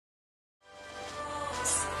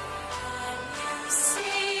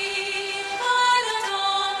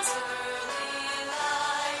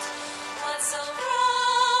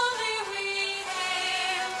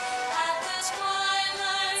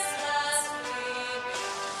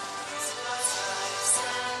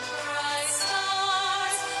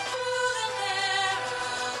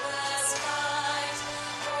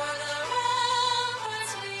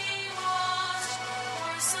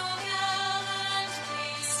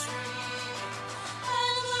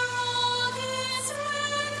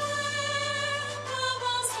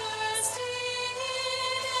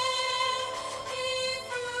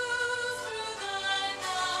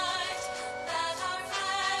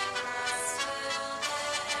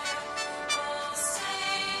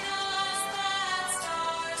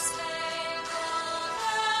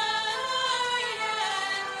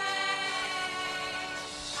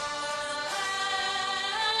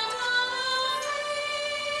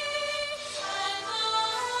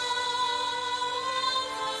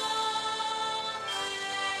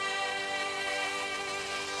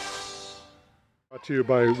Brought to you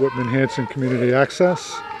by Whitman Hanson Community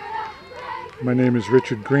Access. My name is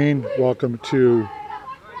Richard Green. Welcome to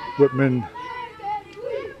Whitman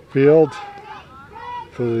Field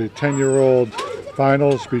for the 10-year-old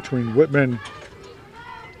finals between Whitman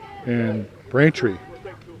and Braintree.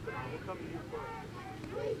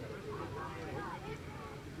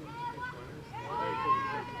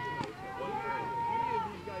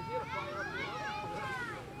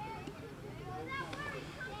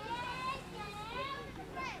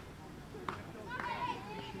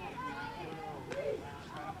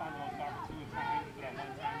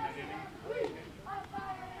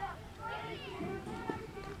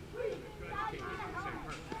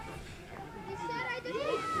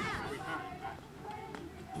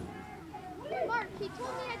 He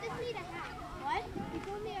told me I just need a hat. What? He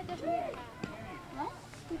told me I just need a hat. What?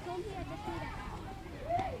 He told me I just need a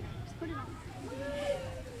hat. Just put it on.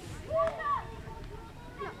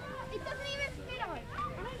 No, it doesn't even fit on.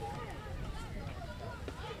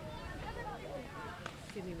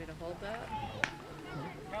 Do you need me to hold that?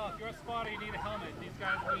 Cal, if you're a spotter, you need a helmet. These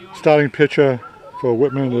guys will be on. Starting pitcher for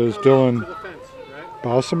Whitman is Dylan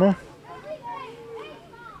Balsamer.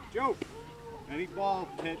 Joe, any ball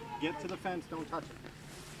hit, get to the fence, don't touch it.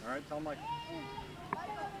 All right, tell him like.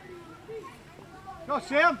 Go,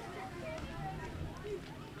 Sam.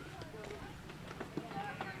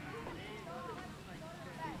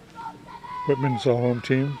 Whitman's a home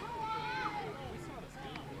team.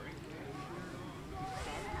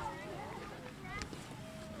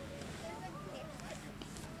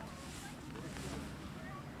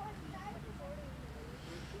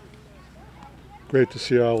 Great to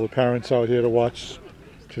see all the parents out here to watch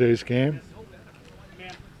today's game.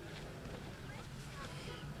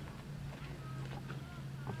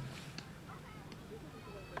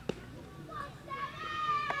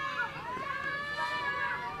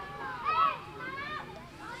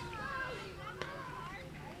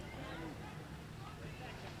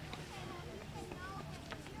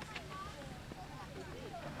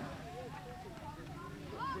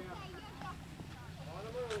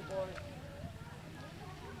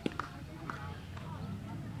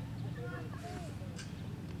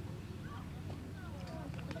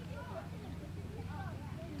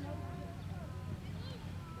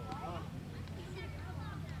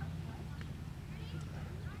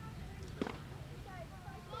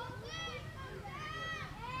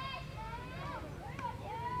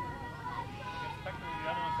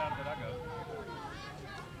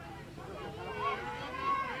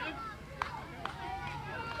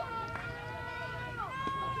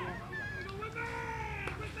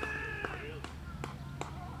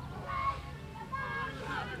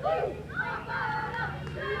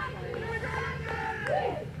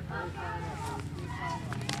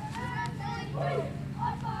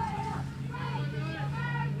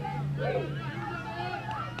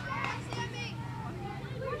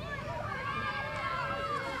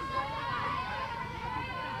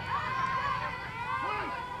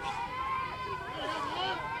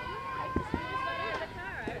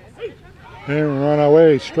 And we're on our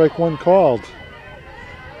way. Strike one called.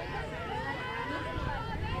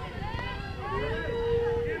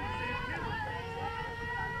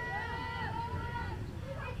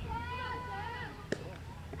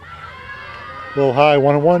 A little high,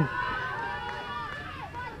 1-1.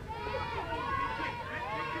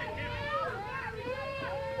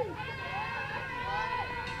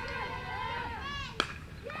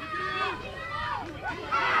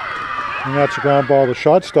 And that's a ground ball. The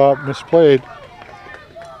shortstop misplayed.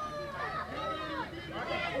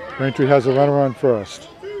 Braintree has a runner on first.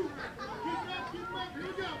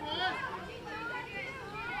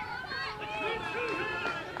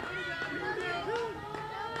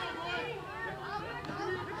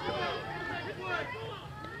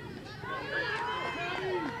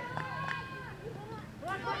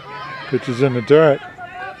 Pitch is in the dirt.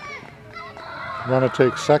 Runner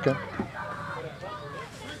takes second.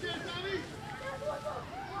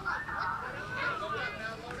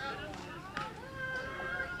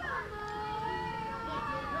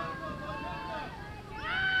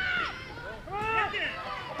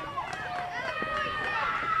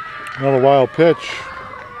 Another wild pitch.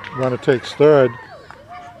 Runner takes third.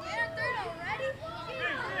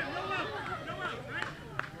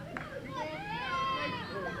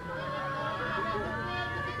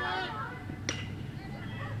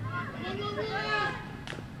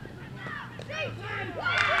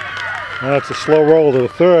 And that's a slow roll to the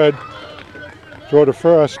third. Throw to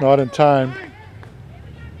first, not in time.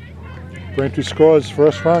 Braintree scores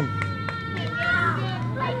first run.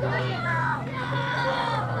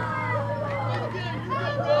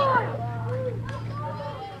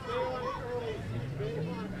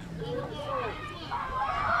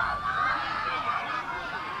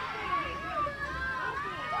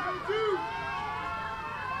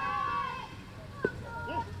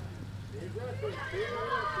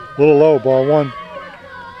 little low, ball one.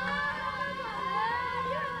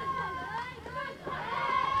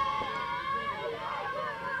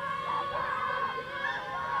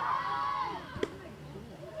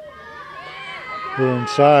 Little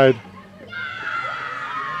inside.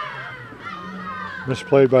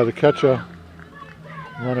 Misplayed by the catcher.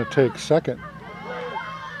 Runner takes second.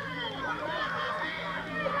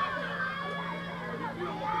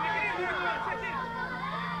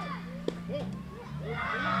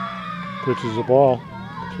 Pitches the ball.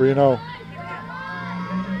 3-0.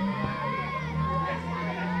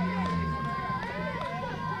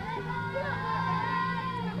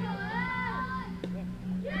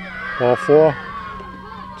 Ball four.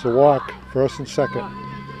 It's a walk. First and second.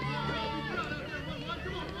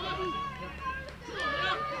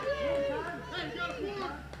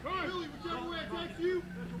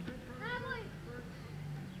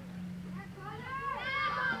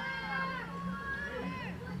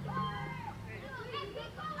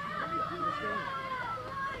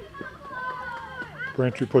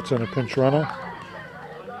 Braintree puts in a pinch runner.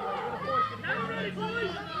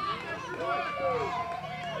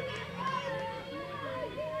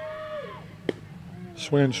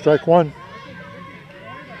 Swing, strike one.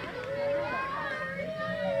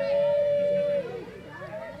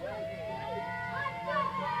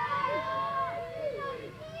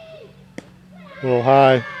 A little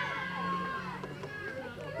high.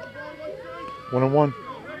 1-1.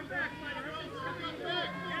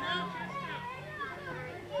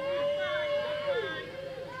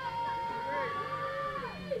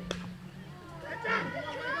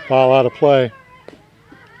 Ball out of play.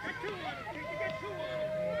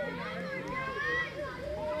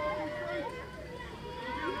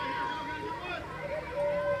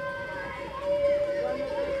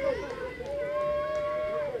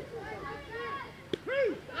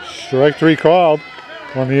 Strike three called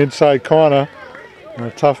on the inside corner on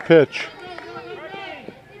a tough pitch.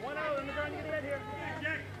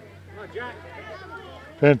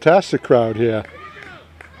 Fantastic crowd here.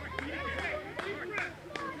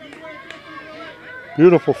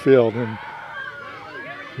 Beautiful field in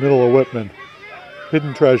middle of Whitman.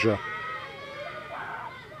 Hidden treasure.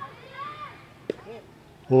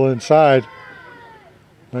 A little inside.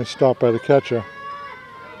 Nice stop by the catcher.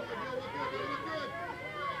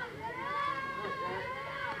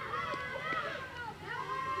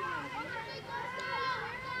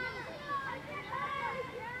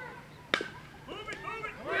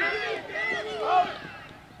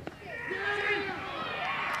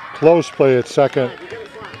 Close play at second.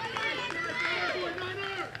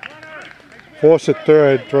 Force at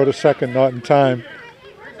third, throw to second, not in time.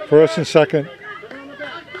 First and second,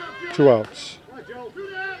 2 outs.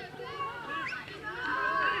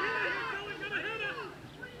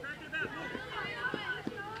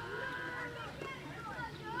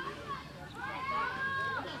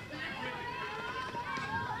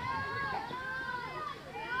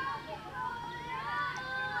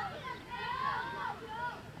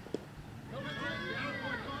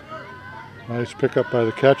 Nice pickup by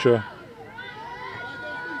the catcher.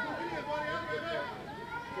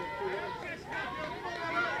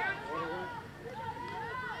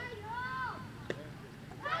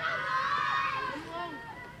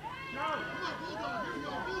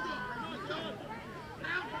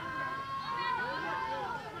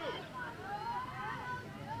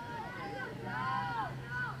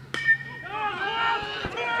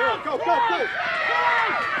 Go, go, go!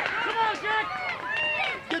 Come on,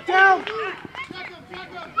 Jack! Get down!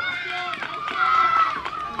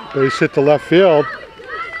 Base hit to left field.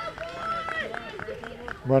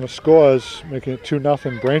 Runner scores, making it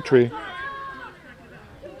 2-0 Braintree.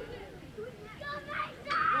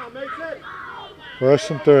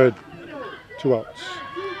 First and third, 2 outs.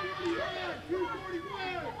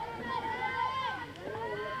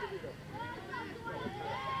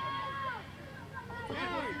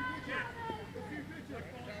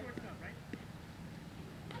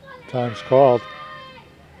 Time's called.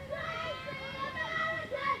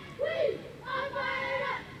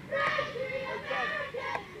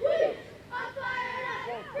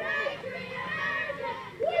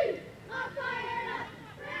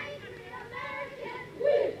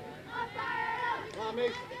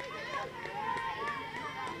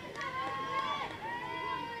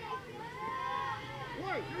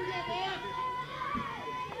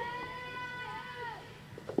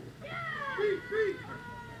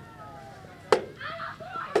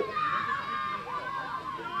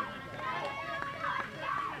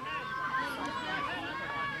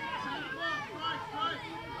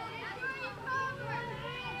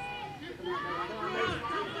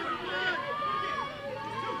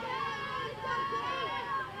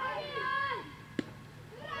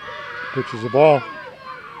 Pitch is a ball.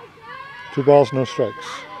 2 balls, no strikes.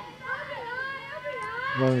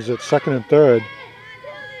 Runners at second and third.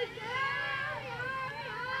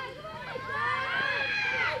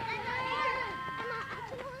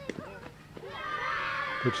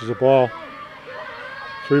 Pitch is a ball.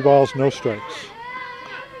 3 balls, no strikes.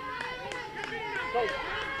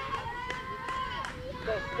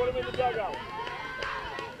 Put him in the dugout.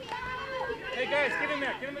 Hey guys, get in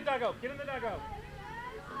there. Get in the dugout. Get in the dugout.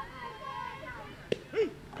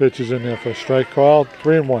 Pitch is in there for a strike called.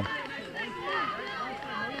 3-1.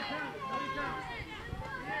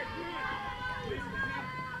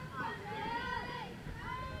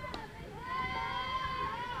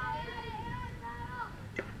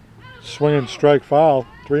 Swing and strike foul.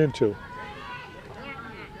 3-2.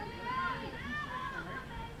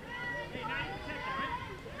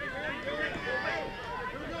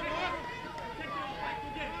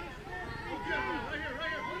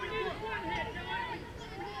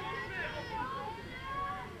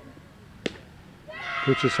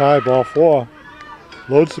 Pitch is high, ball 4.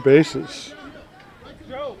 Loads the bases.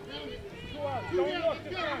 Joe, go out. Don't look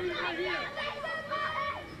this time.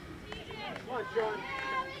 Come on, Sean.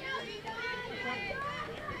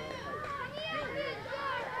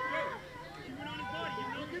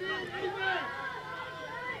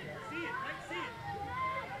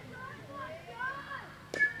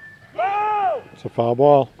 It's a foul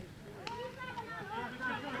ball.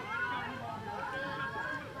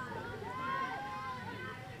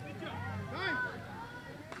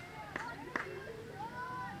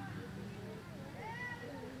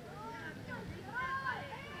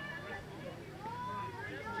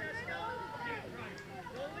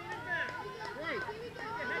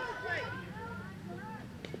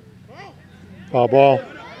 Foul ball.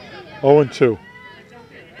 0-2.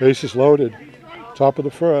 Bases loaded. Top of the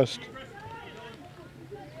first.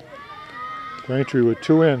 Braintree with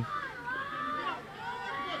 2 in.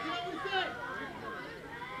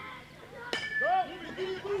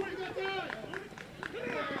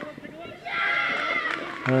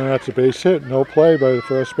 And that's a base hit. No play by the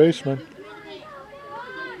first baseman.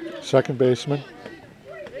 Second baseman.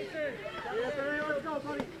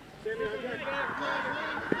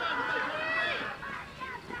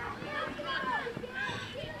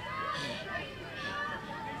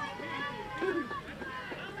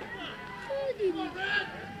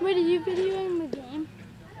 Wait, are you videoing the game?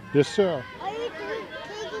 Yes, sir. Are you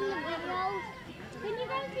taking the videos? Can you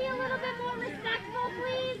guys be a little bit more respectful,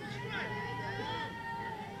 please?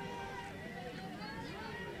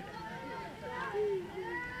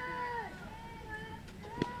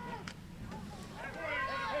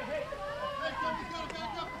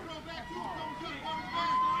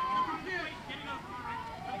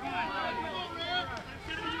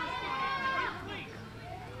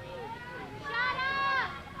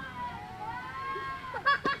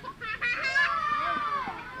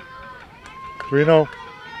 Reno.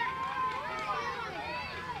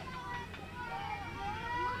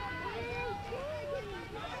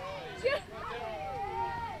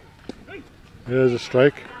 There's a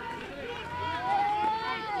strike.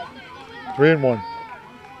 3-1.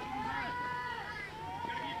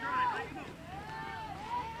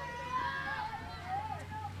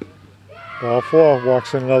 Ball 4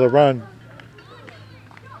 walks in another run.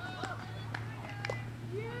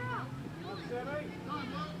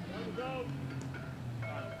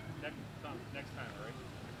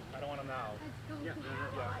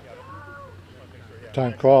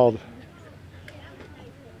 Time called.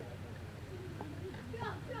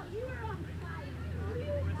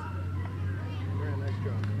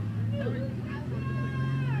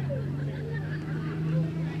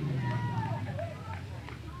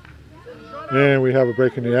 And we have a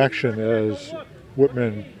break in the action as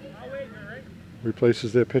Whitman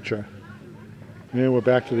replaces their pitcher. And we're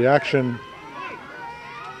back to the action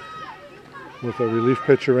with a relief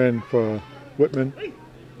pitcher in for Whitman.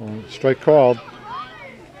 Strike called.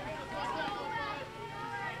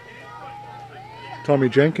 Tommy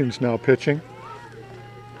Jenkins now pitching.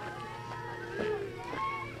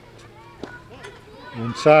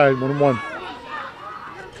 Inside, 1-1.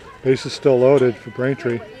 Base is still loaded for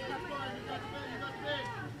Braintree.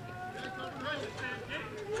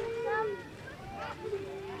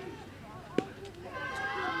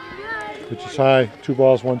 Pitch is high, 2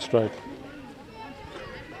 balls, 1 strike.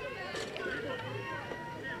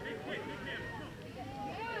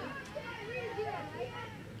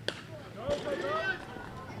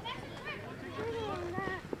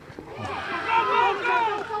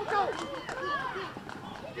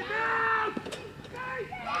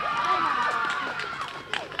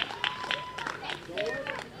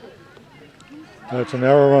 That's an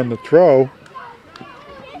error on the throw.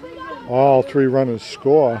 All three runners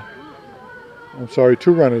score. I'm sorry,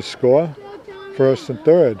 two runners score. First and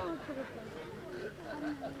third.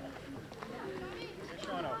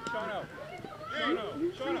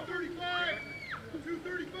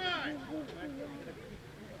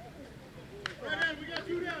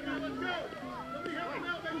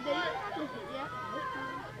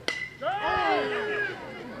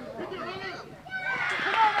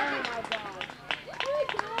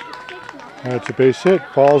 That's a base hit.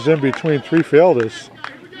 Falls in between three fielders.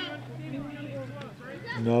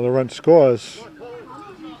 Another run scores.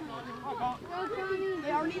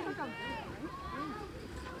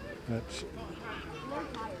 That's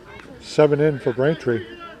 7 in for Braintree.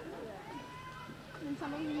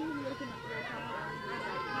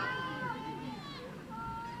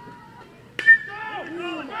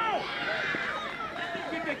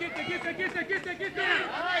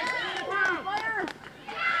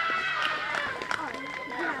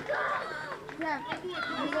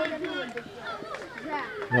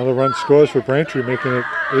 Another run scores for Braintree, making it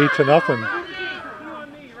 8-0.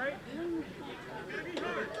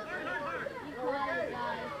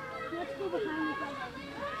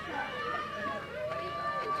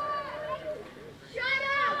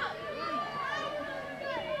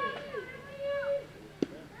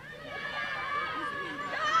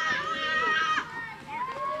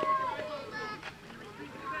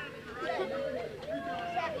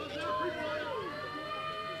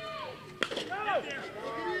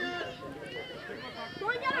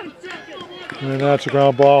 And that's a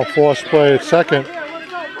ground ball, forced play at second.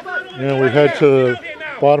 And we head to the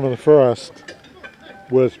bottom of the first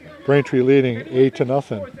with Braintree leading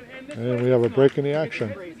 8-0. And we have a break in the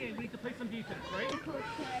action.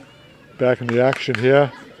 Back in the action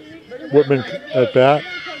here. Whitman at bat.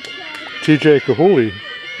 TJ Kahuli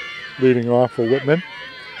leading off for Whitman.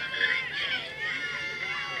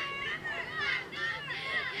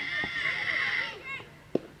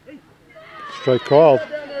 Strike called.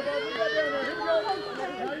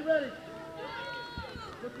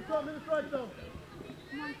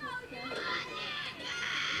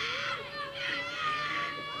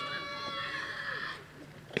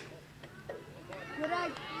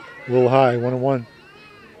 A little high, 1-1.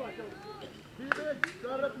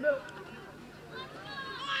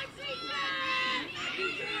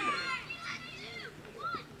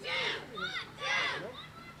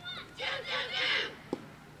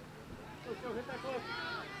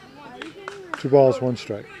 Two balls, one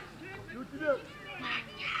strike.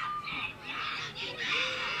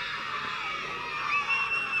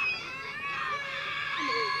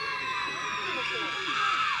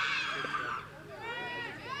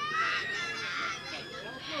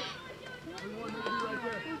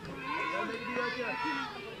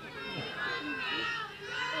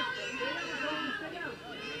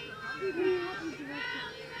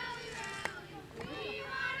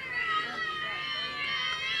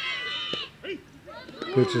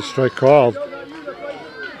 Pitch is strike called.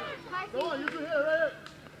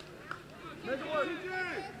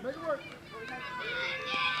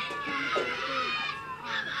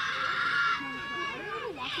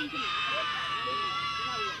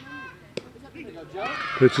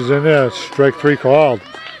 Pitch is in there, strike three called.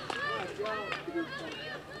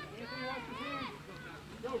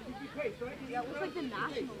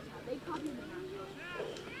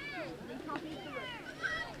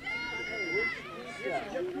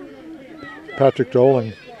 Patrick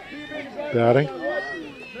Dolan batting.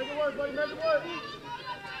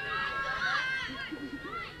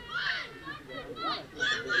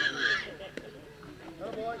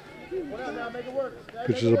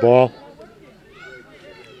 Pitches the ball.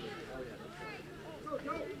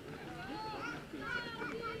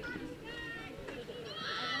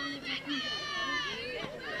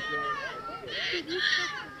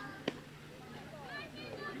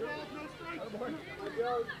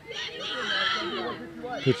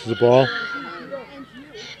 Pitches the ball.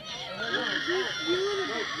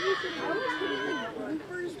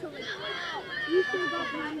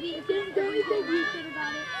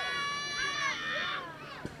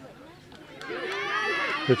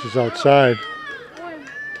 Pitches outside.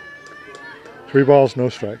 3 balls, no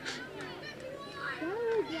strikes.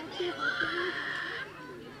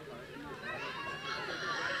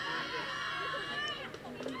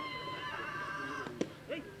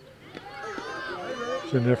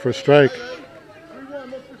 It's in there for a strike.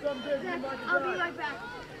 I'll be right back.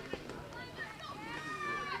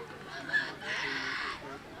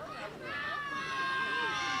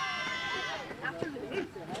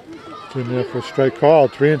 It's in there for a strike call,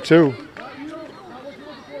 3-2.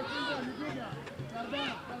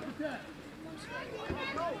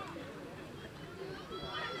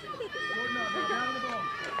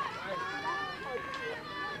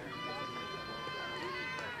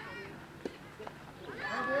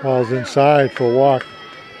 Ball's inside for a walk.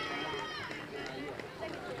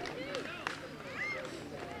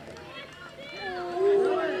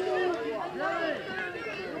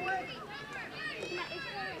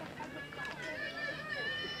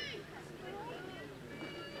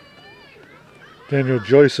 Daniel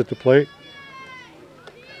Joyce at the plate.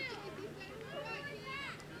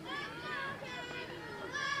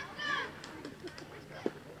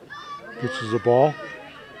 Pitches the ball.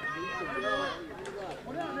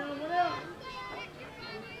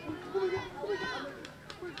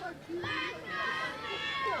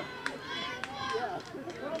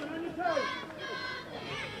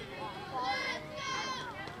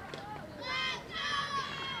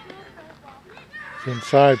 It's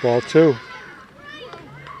inside, ball two.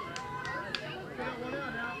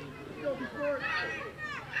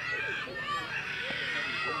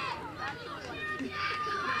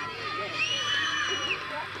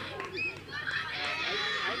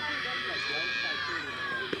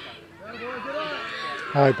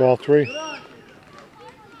 High, ball three.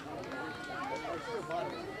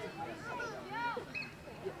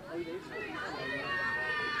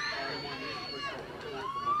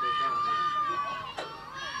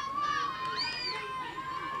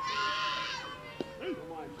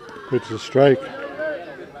 Pitch a strike.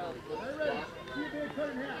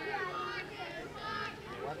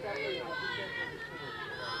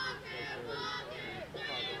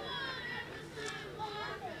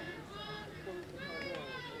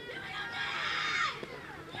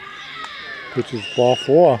 Pitch is ball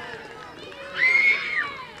four.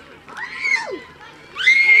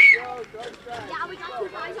 Yeah, we got two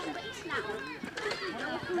guys on base now.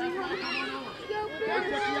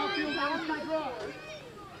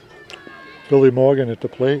 Billy Morgan at the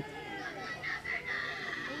plate.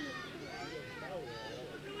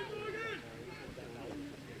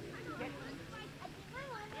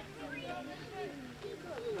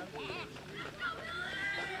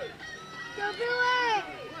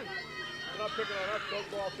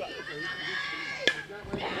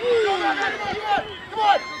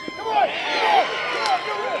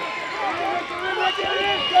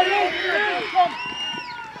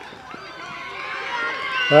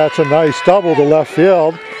 That's a nice double to left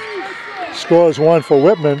field. Scores one for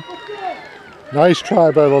Whitman. Nice try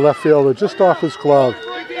by the left fielder, just off his glove.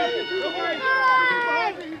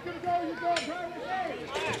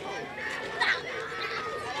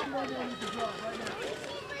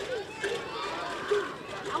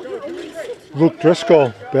 Luke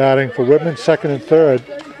Driscoll batting for Whitman, second and third.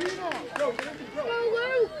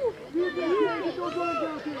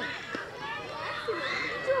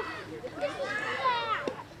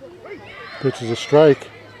 Pitch is a strike.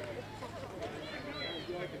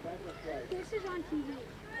 This is on TV.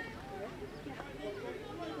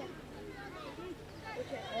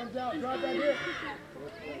 Arms out, drop that hip.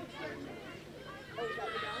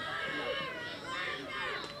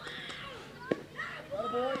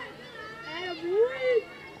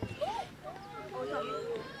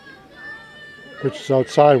 Pitch is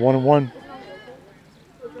outside, 1-1.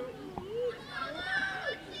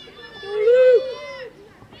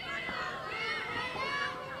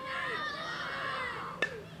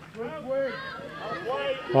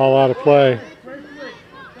 All out of play.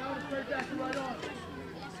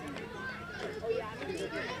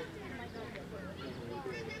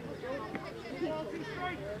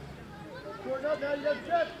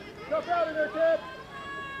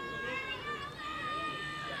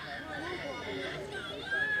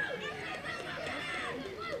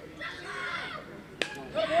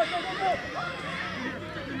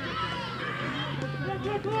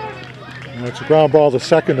 And it's a ground ball to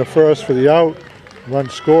second to first for the out. Run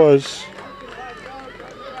scores,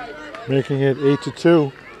 making it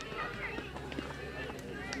 8-2.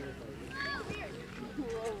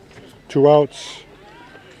 2 outs.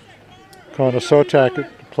 Connor Sotak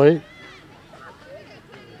at the plate.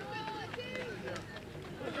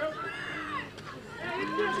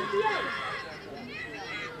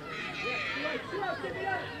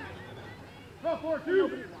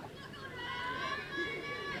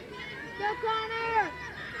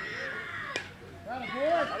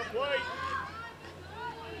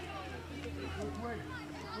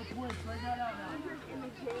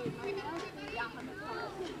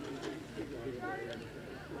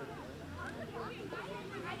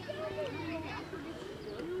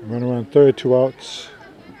 Runner on third, 2 outs.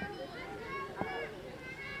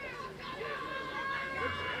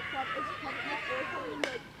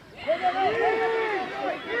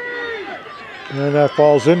 And that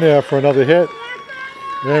falls in there for another hit.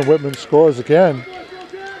 And Whitman scores again,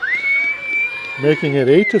 making it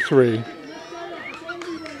 8-3.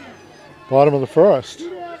 Bottom of the first.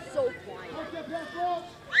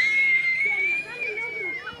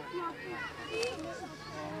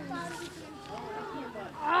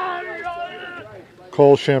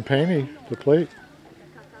 Cole Champagne to plate.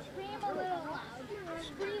 Scream a little loud.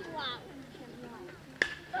 Scream loud.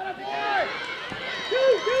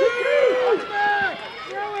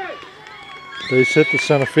 Base hit to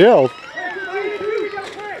center field.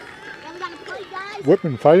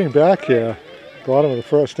 Whitman fighting back here. Bottom of the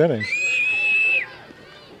first inning.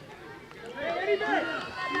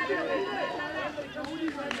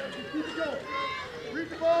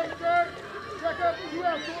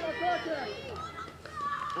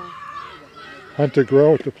 Hunter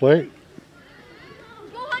Grow at the plate.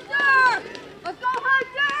 Go Hunter! Let's go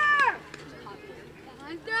Hunter!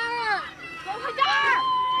 Hunter! Go Hunter!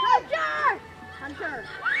 Hunter! Hunter!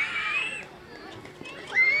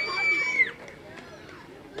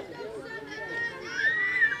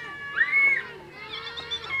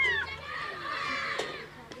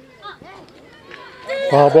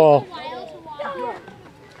 Foul ball.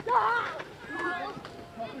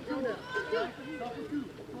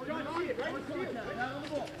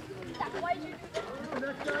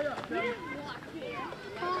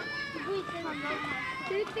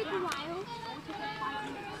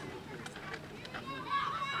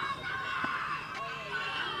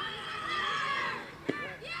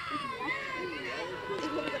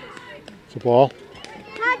 It's a ball.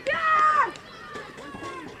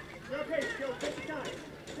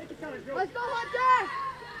 Let's go, Hunter!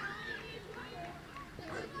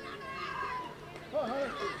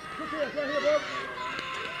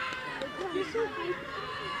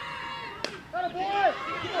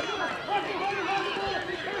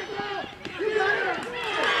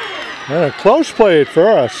 And a close play at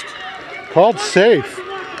first. Called safe.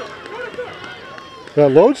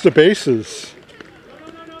 That loads the bases.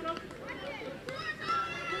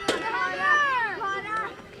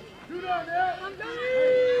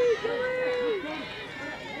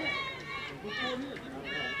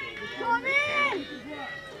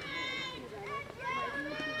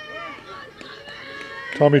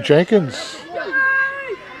 Tommy Jenkins.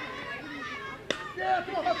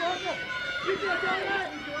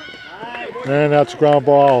 And that's a ground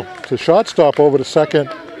ball to shortstop over to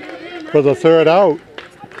second for the third out.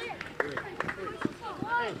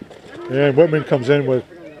 And Whitman comes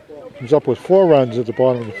up with 4 runs at the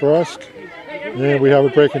bottom of the first. And we have a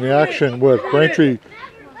break in the action with Braintree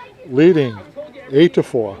leading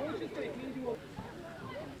 8-4.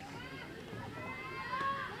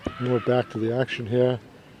 And we're back to the action here.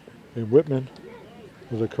 And Whitman,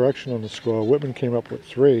 with a correction on the score, Whitman came up with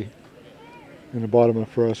 3 in the bottom of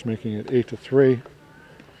the first, making it 8-3.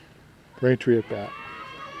 Braintree at bat.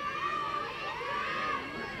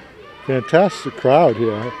 Fantastic crowd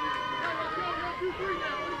here.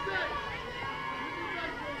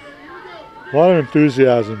 A lot of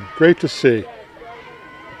enthusiasm. Great to see.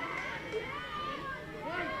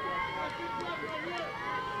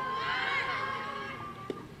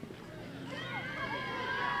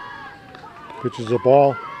 Pitches a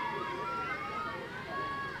ball.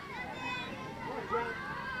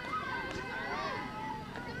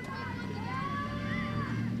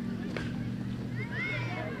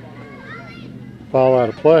 Foul out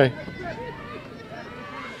of play.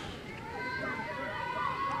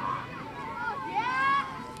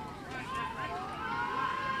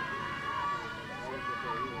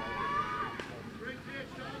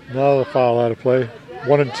 Another foul out of play.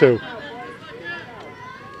 1-2.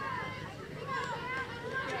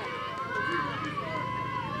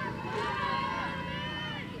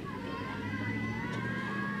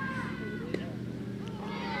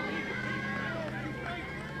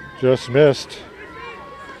 Just missed.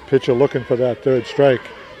 Pitcher looking for that third strike.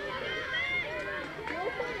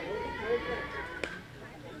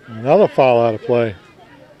 Another foul out of play.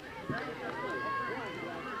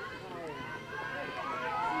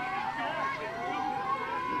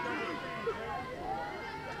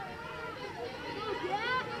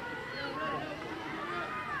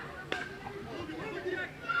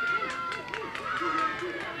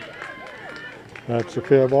 That's a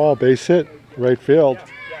fair ball, base hit, right field.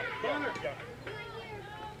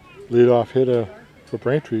 Leadoff hitter for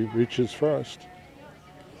Braintree reaches first.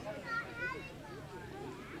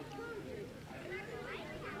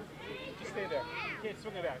 Just stay there. You can't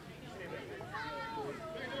swing it out. Stay there.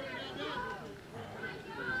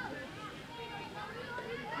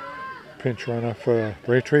 Pinch runner for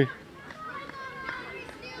Braintree.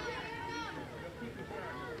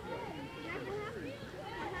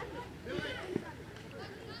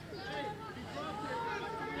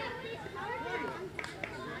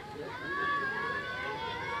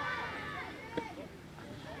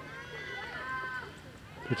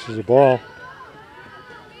 Which is a ball.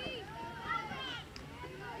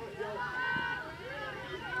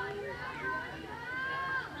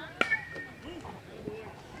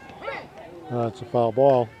 It's a foul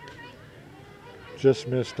ball. Just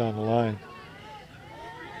missed on the line.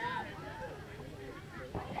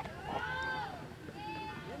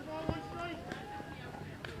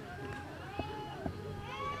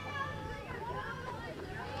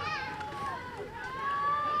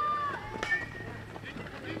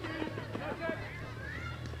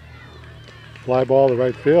 Fly ball to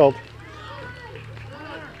right field.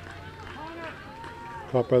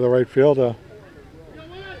 Caught by the right fielder.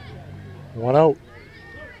 One out.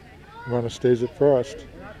 Runner stays at first.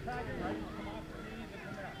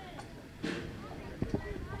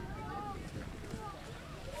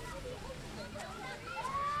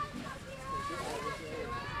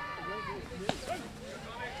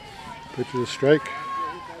 Pitch is a strike.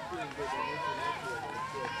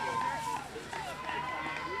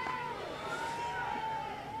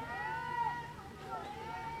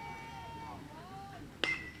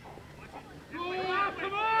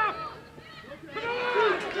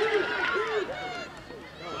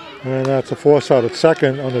 And that's a force out at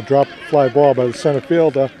second on the drop fly ball by the center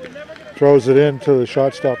fielder. Throws it into the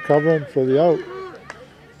shortstop covering for the out.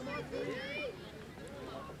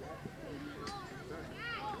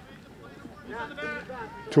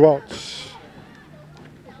 Two outs.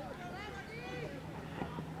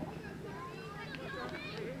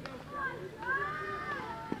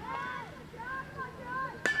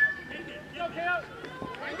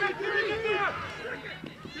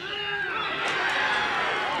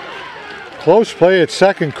 Close play at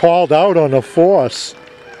second, called out on the force.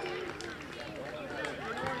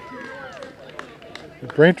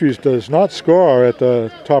 Braintree does not score at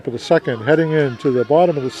the top of the second. Heading into the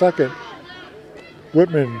bottom of the second,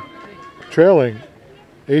 Whitman trailing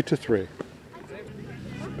 8-3.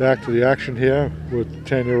 Back to the action here with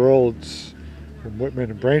 10-year-olds from Whitman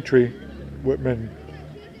and Braintree. Whitman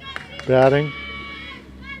batting,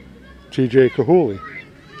 TJ Kahuli.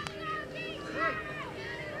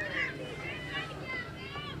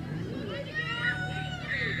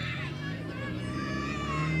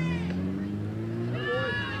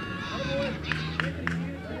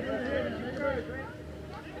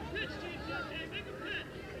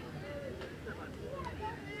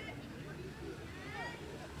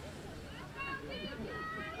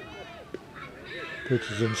 Pitch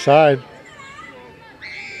is inside.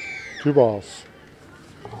 2 balls.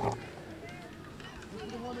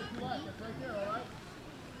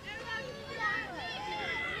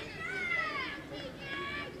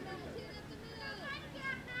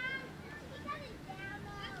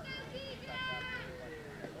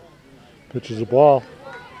 Pitch is a ball.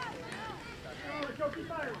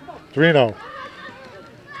 3-0.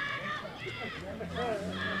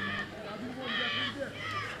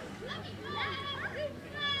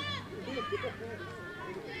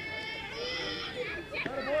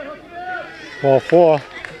 Ball 4.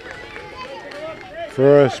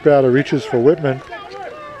 First batter reaches for Whitman.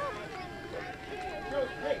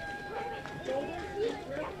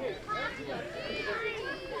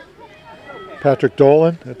 Patrick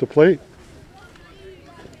Dolan at the plate.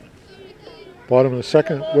 Bottom of the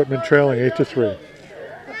second, Whitman trailing 8-3.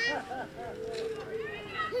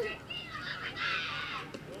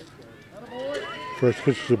 First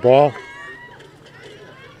pitch is the ball.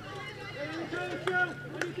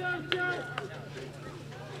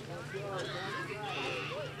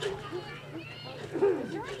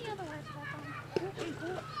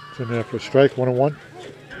 It's in there for a strike, 1-1.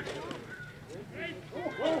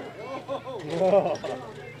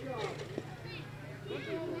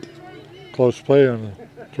 Close play on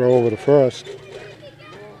the throw over to first.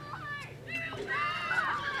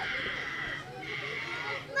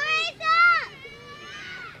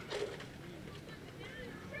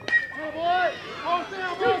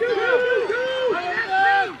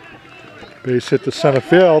 Base hit to center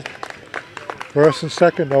field. First and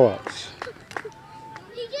second, no outs.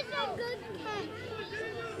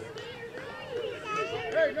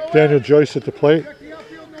 Daniel Joyce at the plate.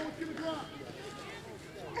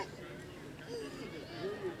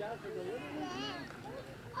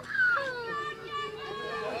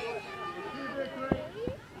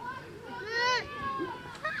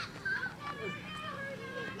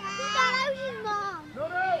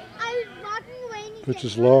 Pitch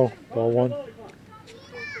is low, ball 1.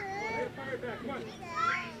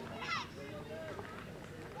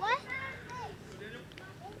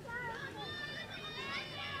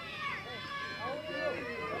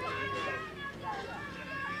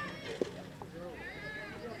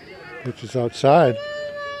 Pitch is outside.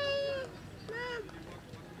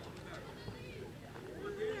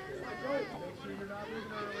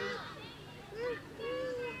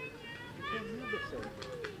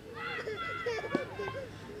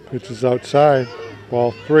 Pitch is outside.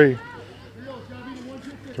 Ball 3.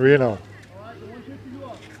 3-0.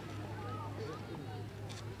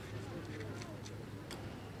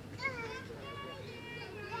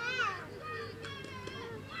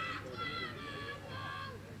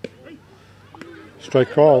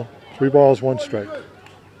 Strike call. 3 balls, 1 strike.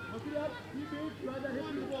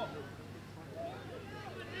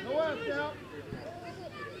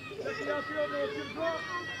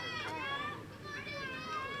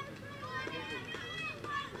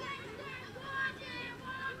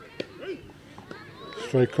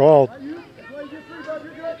 Strike called.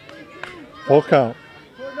 Full count.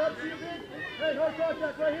 Hey, no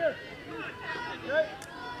contact right here. Okay?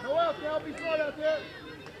 No out now, be smart out there.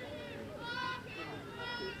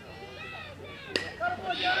 Come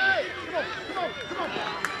on, Johnny! Come on, come on, come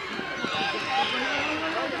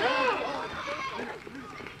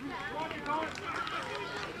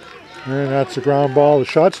on. And that's a ground ball. The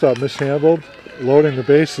shortstop mishandled, loading the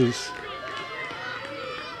bases.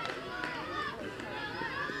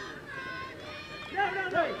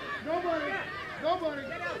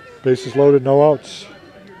 Bases loaded, no outs.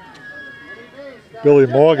 Billy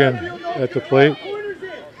Morgan at the plate.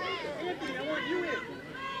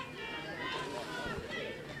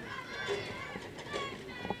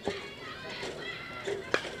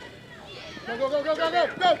 Go, go, go, go, go, go,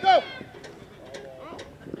 go, go!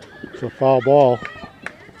 It's a foul ball.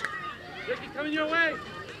 Ricky, coming your way.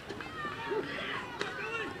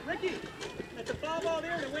 Ricky, that's a foul ball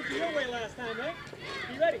there that went to your way last time, right?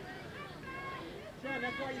 Be ready. Sean,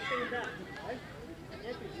 that's why you're staying back, right?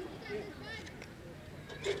 Anthony,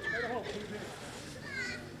 right to home.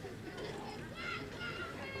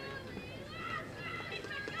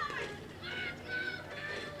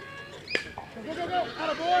 Go, go, go!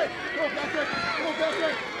 Atta boy! Go, that's it! Go, that's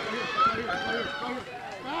it!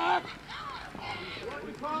 Back!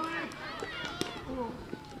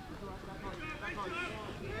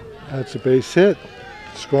 That's a base hit.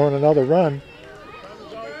 Scoring another run.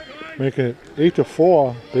 Making it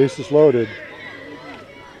 8-4. Bases loaded.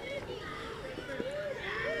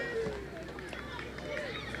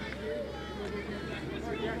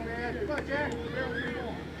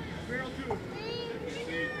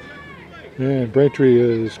 And Braintree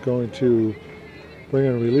is going to bring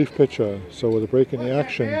in a relief pitcher. So with a break in the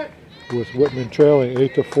action, with Whitman trailing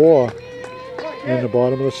 8-4 in the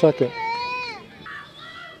bottom of the second.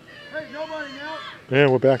 And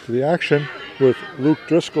we're back to the action with Luke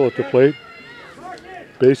Driscoll at the plate.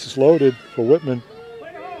 Bases loaded for Whitman.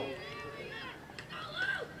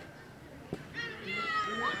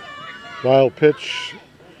 Wild pitch.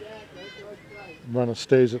 Runner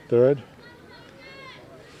stays at third.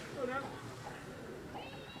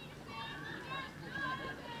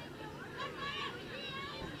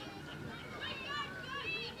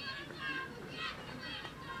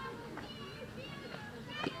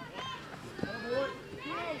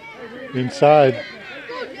 Inside.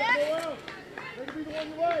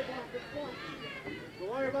 Don't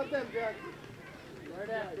worry about them, Jack. Right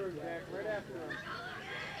after him, Jack. Right after him.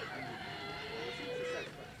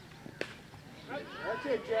 That's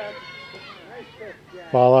it, Jack. Nice pitch,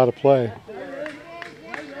 Jack. Ball out of play.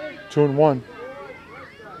 2-1.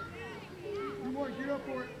 You want to get up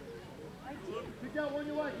for it. Pick out one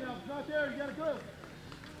you like now. If it's not there, you got to go.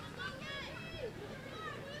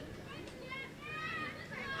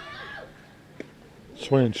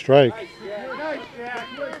 Swing and strike. Nice, Jack.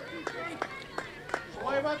 Don't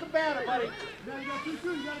worry about the batter, buddy. Now you got 2-2.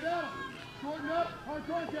 You got a battle. Shorten up. Hard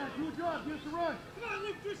contact. Do a job. Give us a run. Come on,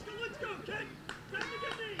 Luke Driscoll. Let's go, kid. Time to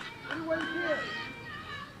get me. Any way you can.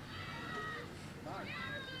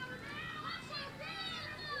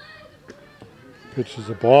 Pitch is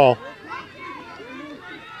a ball.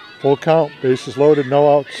 Full count. Bases loaded.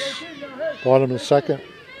 No outs. Bottom of the second.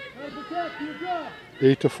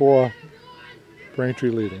 8-4. Braintree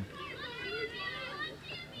leading.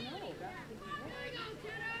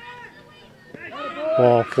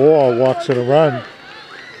 Ball 4, walks in a run.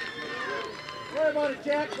 Worry about it,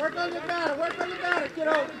 Jack. Work on your batter. Work on your batter,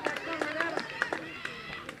 kiddo.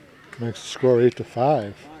 Makes the score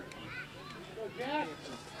 8-5.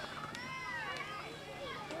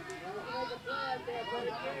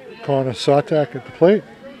 Corner Sartak at the plate.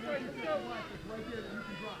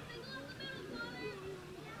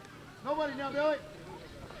 Nobody now, Billy.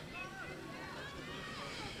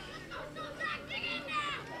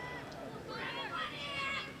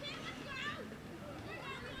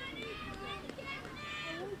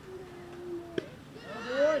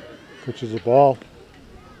 Pitches a ball.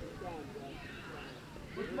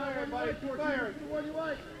 Fire, buddy. Fire. What do you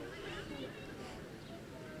like?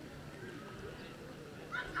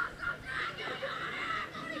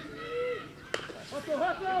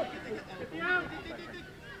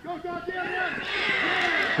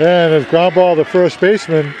 And his ground ball, the first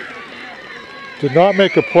baseman did not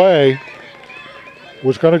make a play.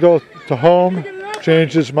 Was going to go to home,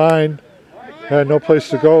 changed his mind, had no place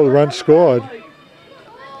to go. The run scored.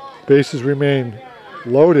 Bases remain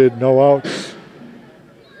loaded, no outs.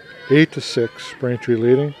 8-6, Braintree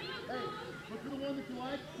leading.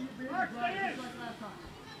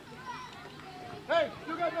 Hey,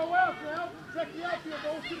 you got no outs now. Check the outfield,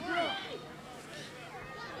 don't shoot you up.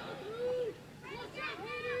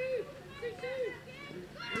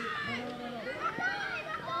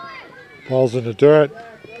 Ball's in the dirt.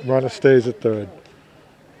 Runner stays at third.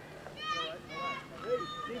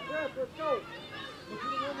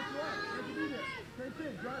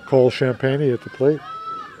 Cole Champagne at the plate.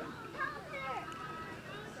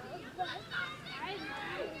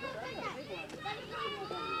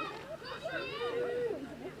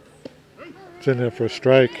 It's in there for a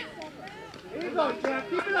strike.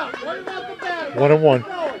 1-1.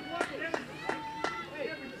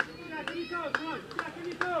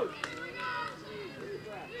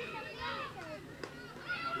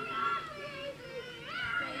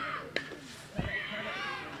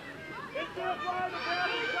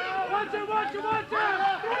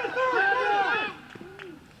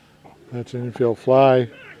 That's an infield fly.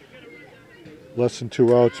 Less than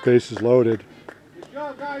 2 outs, bases loaded.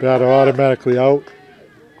 Batter automatically out.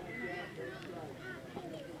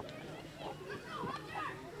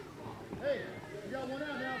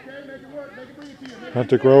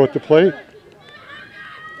 Hunter Grow at the plate.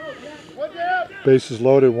 Bases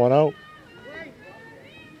loaded, 1 out.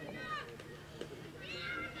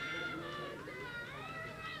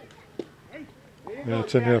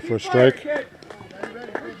 That's in there for a strike. Good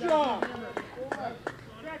job.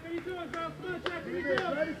 Jack, what are you doing, bro? Come on, Jack, what are you doing?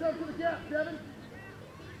 Ready, son, to the gap, Devin.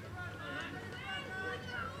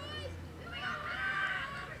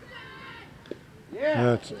 Yeah.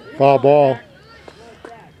 That's foul ball. Jack,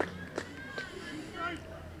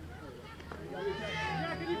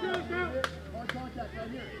 what are you doing, bro? Hard contact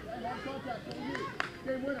right here. Hey, hard contact over here.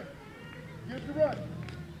 Game winner. Give the run.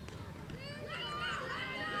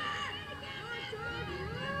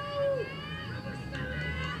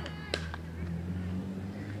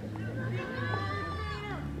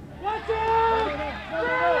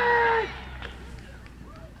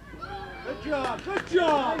 Good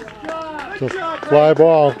job. It's a fly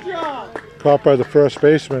ball. Caught by the first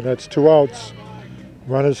baseman. That's 2 outs.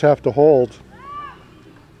 Runners have to hold.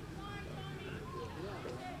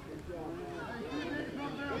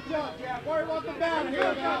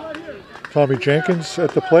 Tommy Jenkins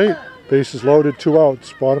at the plate. Bases loaded, 2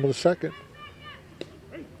 outs. Bottom of the second.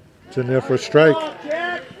 It's in there for a strike.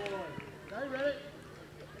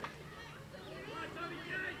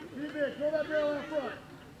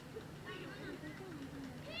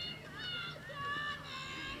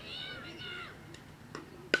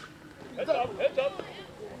 Heads up.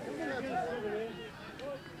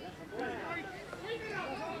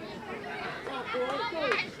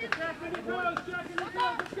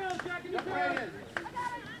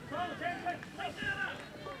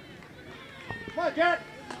 Come on, Jack.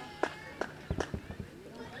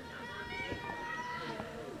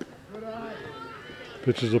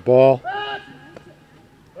 Pitches the ball.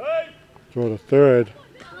 Throw to third.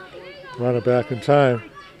 Runner back in time.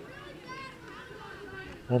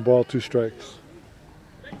 1 ball, 2 strikes.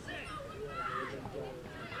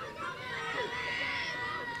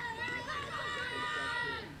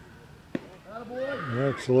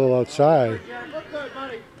 That's a little outside.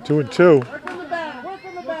 2-2. Work on the batter. Work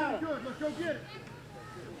on the batter. Let's go get it.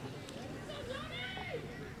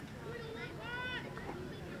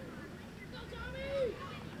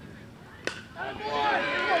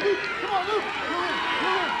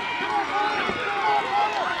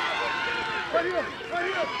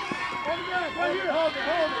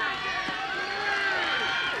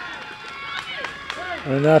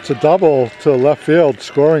 And that's a double to left field,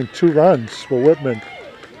 scoring 2 runs for Whitman.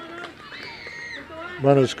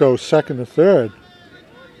 Runners go second to third.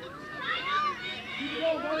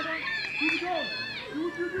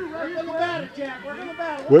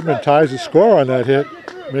 Whitman ties the score on that hit,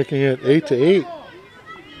 making it 8-8.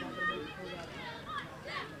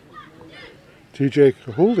 TJ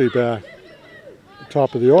Kahuli back,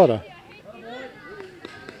 top of the order.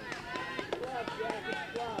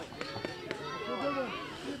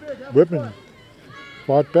 Whitman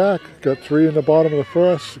fought back, got 3 in the bottom of the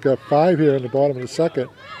first, got 5 here in the bottom of the second.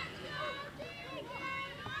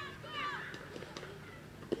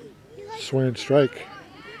 Swing strike.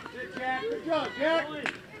 Good job, Jack.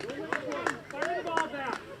 Fire the ball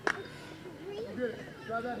down.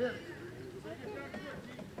 Drive that hip. Legs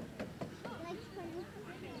funny.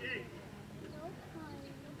 No fun.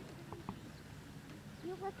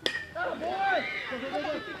 You have to. Oh, boy!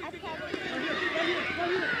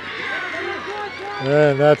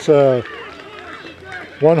 And that's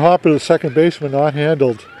one hop of the second baseman not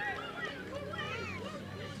handled.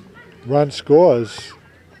 Run scores.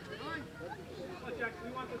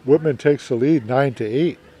 Whitman takes the lead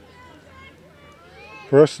 9-8.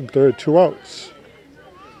 First and third, 2 outs.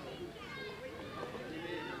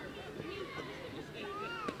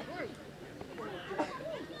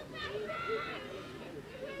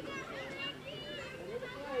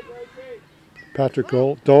 Patrick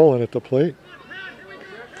Dolan at the plate.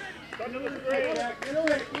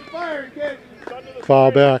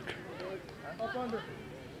 Foul back.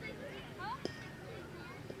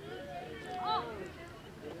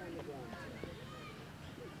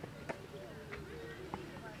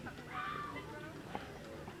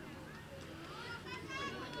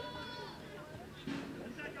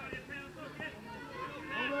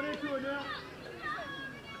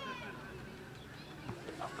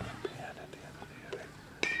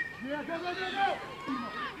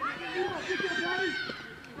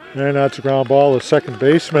 And that's a ground ball. The second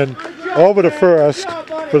baseman over to first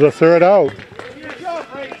for the third out.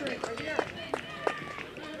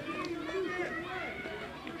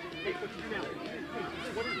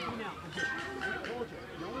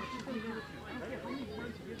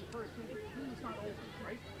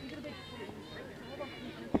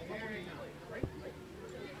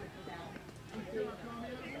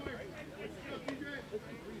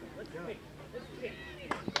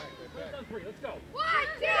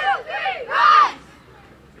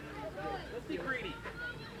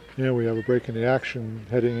 Yeah, we have a break in the action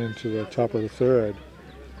heading into the top of the third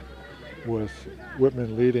with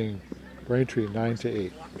Whitman leading Braintree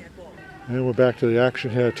 9-8. And we're back to the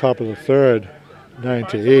action here, top of the third,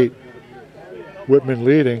 9-8. Whitman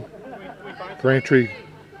leading, Braintree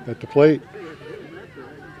at the plate.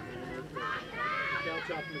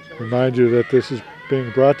 Remind you that this is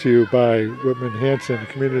being brought to you by Whitman Hanson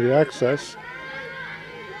Community Access.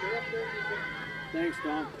 Thanks,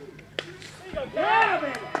 Tom.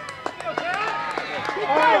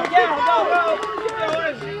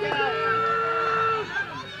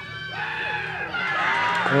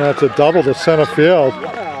 And that's a double to center field.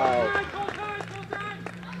 Wow.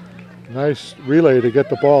 Nice relay to get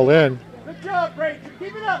the ball in. Good job, Braintree.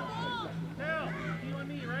 Keep it up.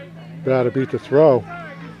 Batter beat the throw.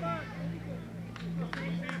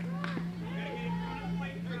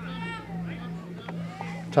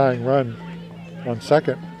 Tying run on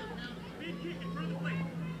second.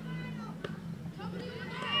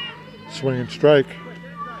 Swing and strike.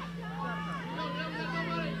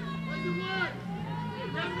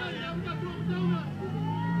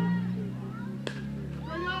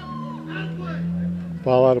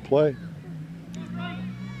 Ball out of play.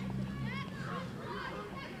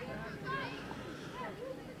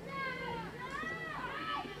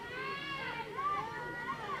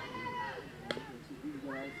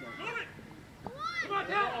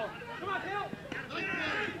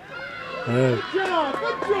 Good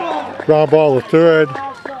job. Ground ball to third.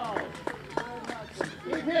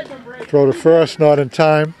 Throw to first, not in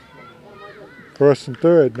time. First and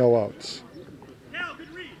third, no outs.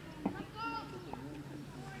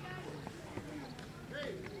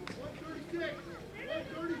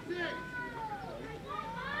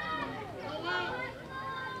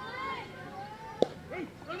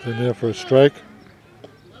 In there for a strike.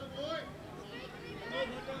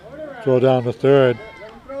 Throw down the third. Let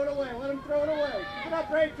him throw it away. Let him throw it away. Keep it up,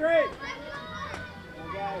 Braintree.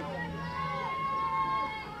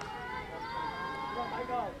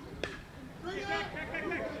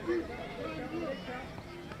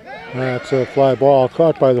 That's a fly ball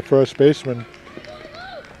caught by the first baseman.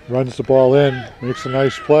 Runs the ball in, makes a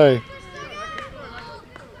nice play.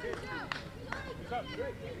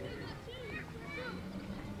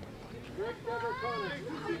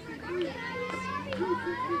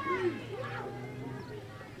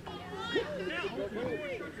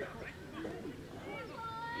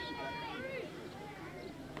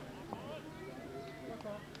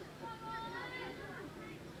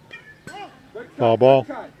 Foul ball.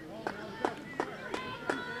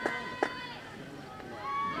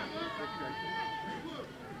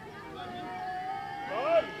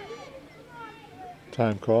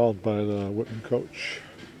 Time called by the Whitman coach.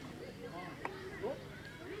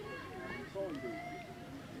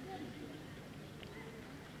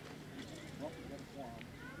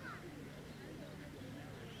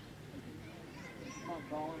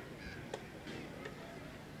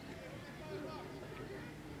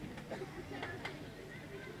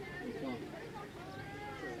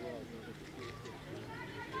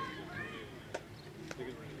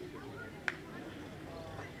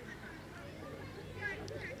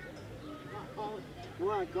 Come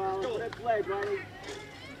on, Colin, let's play, buddy.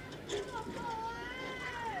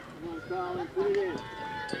 Come on, Colin, put it in.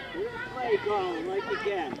 Put it in play, Colin, like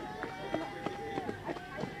again.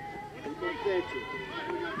 Good pitch.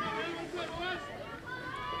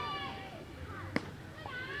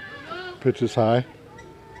 Pitch is high.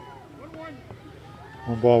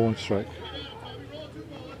 1 ball, 1 strike.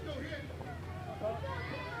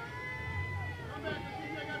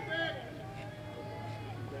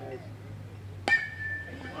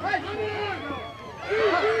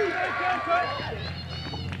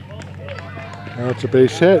 That's a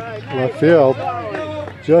base hit, left field,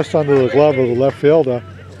 just under the glove of the left fielder.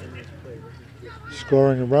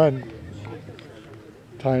 Scoring a run.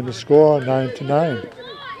 Time to score, 9-9.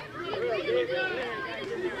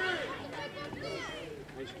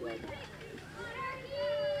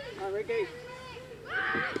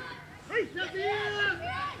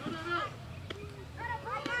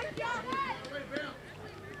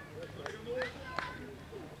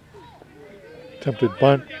 Attempted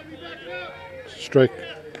bunt. Strike. Hey,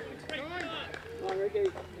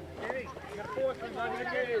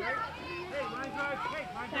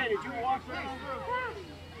 did you walk right through?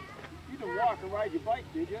 You didn't walk or ride your bike,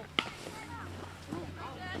 did you?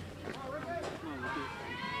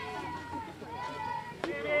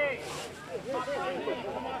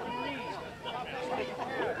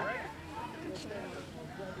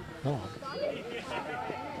 Oh.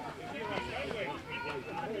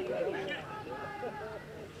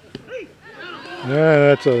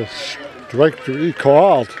 Yeah, that's a strike 3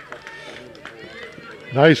 called.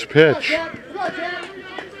 Nice pitch.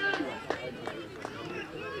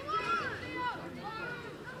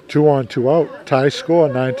 Two on, 2 out. Tie score,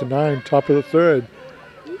 9-9. Top of the 3rd.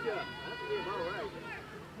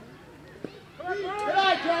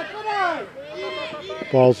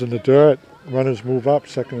 Ball's in the dirt. Runners move up,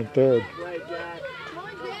 2nd and 3rd.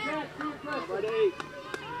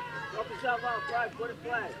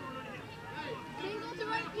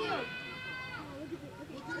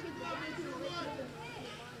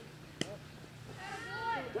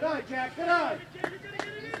 Good eye, Jack, good eye.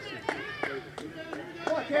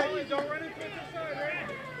 Come on, Jack. Don't run into the side, right?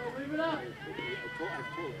 Don't leave it up.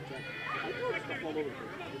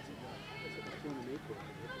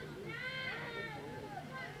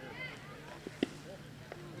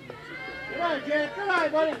 Good eye, Jack, good eye,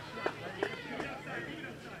 buddy.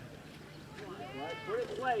 Put it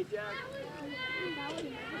play, Jack.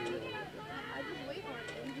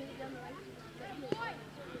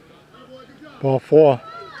 Ball 4.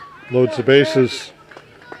 Loads the bases.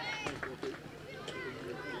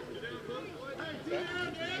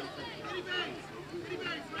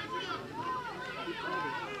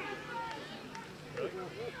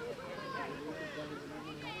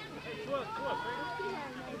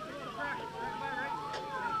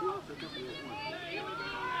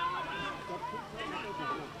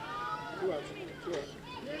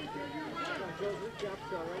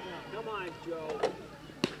 Come on, Joe.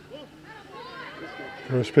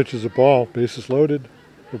 First pitch is a ball. Bases loaded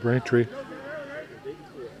for Braintree.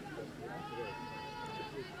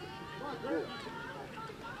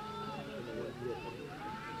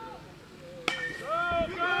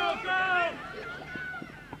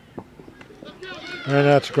 And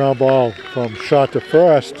that's a ground ball from shot to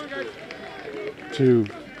first to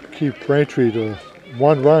keep Braintree to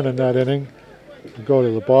 1 run in that inning and go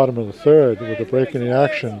to the bottom of the 3rd with a break in the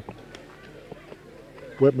action.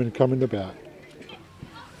 Whitman coming to bat.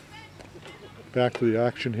 Back to the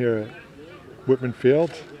action here at Whitman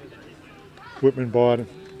Field. Whitman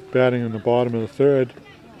batting in the bottom of the 3rd.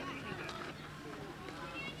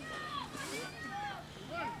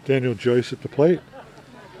 Daniel Joyce at the plate.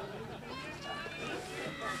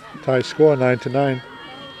 Tie score, 9-9.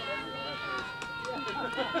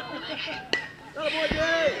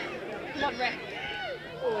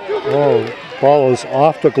 Oh, ball is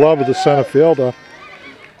off the glove of the center fielder.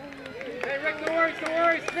 Hey, Rick, no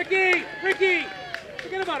worries. Ricky!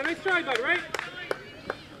 Forget about it. Nice try, bud, right?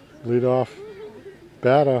 Leadoff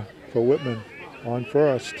batter for Whitman on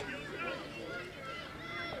first.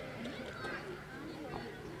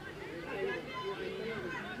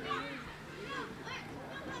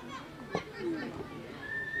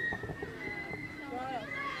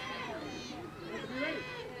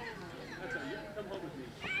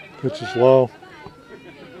 Pitch is low.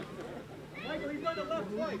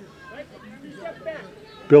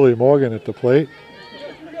 Billy Morgan at the plate.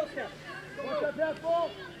 Watch that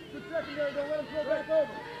ball. Good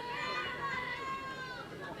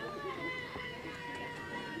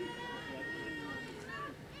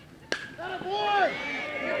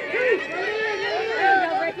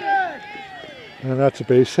And that's a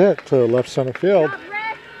base hit to left center field.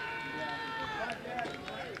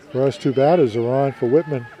 First two batters are on for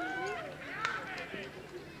Whitman.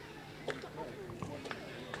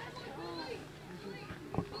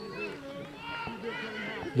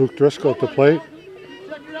 Luke Driscoll at the plate.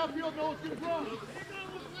 Check your outfield, know what's going to throw.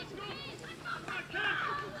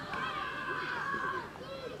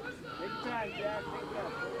 Take your time, Jack.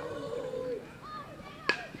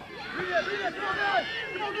 Read it, come on, guys.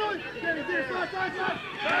 Come on, good.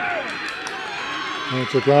 Side. And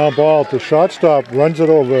it's a ground ball to shortstop, runs it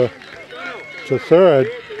over to third,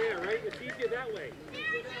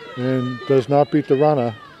 and does not beat the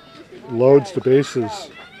runner. Loads the bases.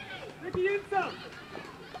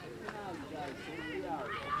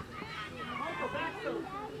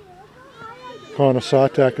 Connor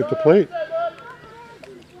Sartak at the plate.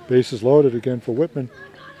 Bases loaded again for Whitman.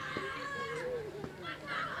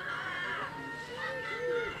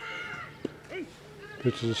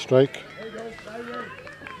 Pitch is a strike. There you go. Now you're ready.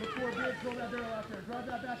 Look for a big, throw that barrel out there. Drive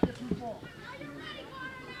that back, get through the ball.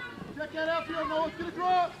 Check that outfield, know what's going to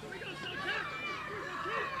draw.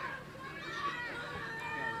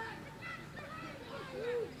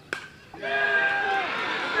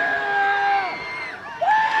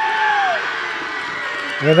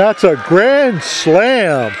 And that's a grand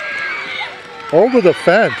slam over the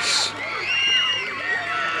fence.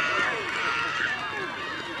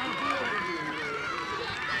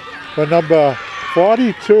 For number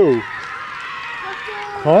 42,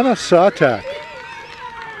 Connor Sartak.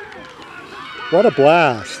 What a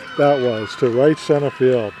blast that was to right center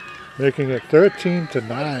field, making it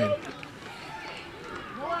 13-9.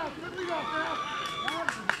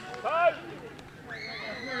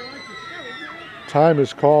 Time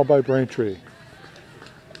is called by Braintree.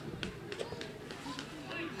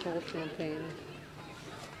 Cold champagne.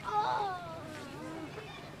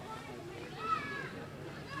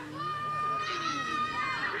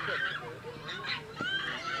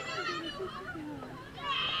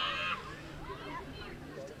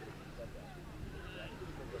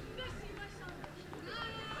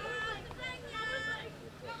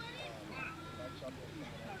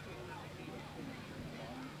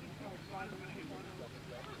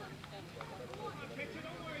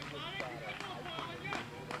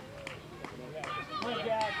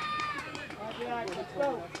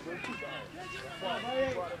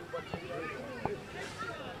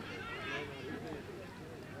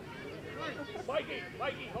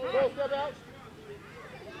 Mikey, hold on. Step out.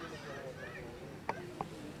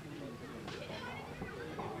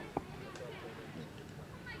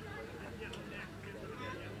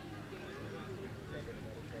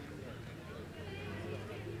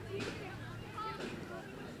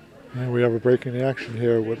 And we have a break in the action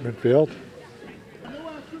here at Whitman Field.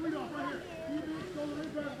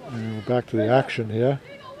 And we're back to the action here.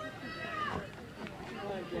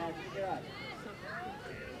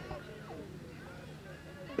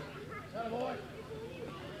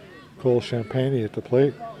 Cole Champagne at the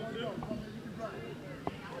plate.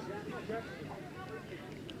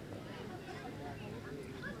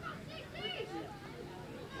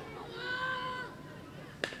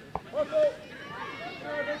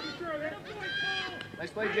 Nice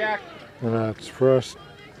play, Jack. And that's first.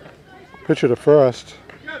 Pitcher to first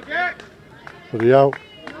for the out.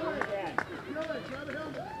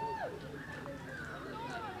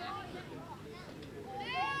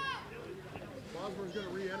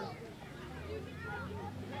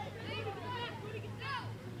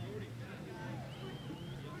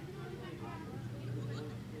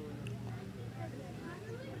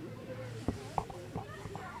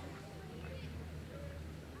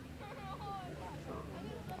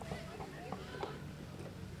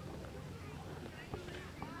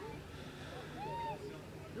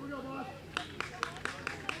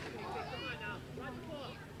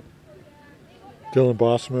 Dylan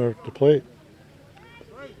Bosmer at the plate.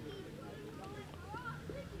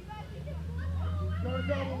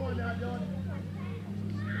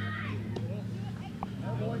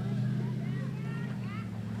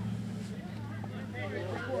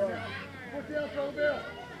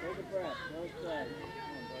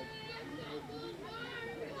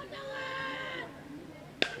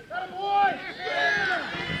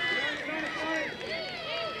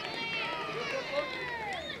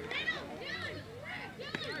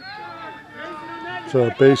 It's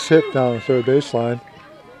a base hit down the third baseline.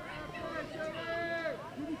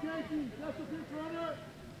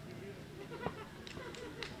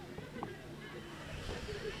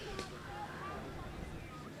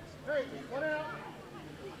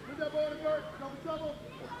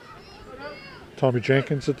 Tommy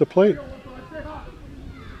Jenkins at the plate.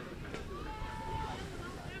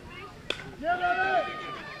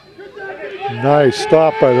 Nice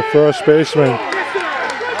stop by the first baseman.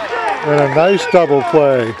 And a nice double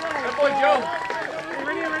play.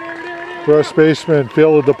 First baseman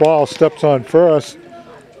fielded the ball, steps on first,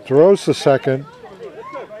 throws to second,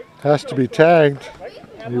 has to be tagged.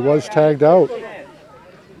 He was tagged out.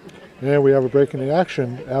 And we have a break in the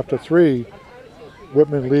action after 3.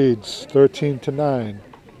 Whitman leads 13-9.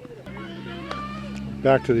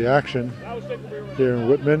 Back to the action here in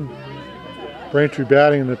Whitman. Braintree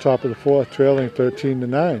batting in the top of the 4th, trailing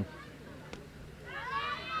 13-9.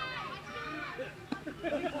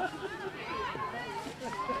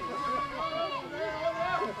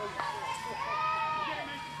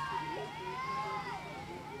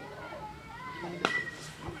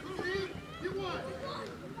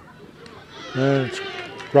 And it's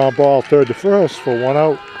ground ball third to first for 1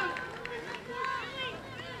 out.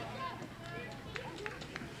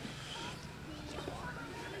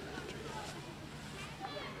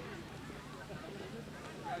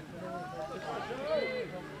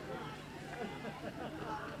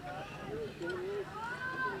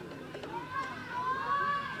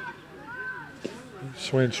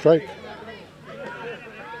 Swing strike.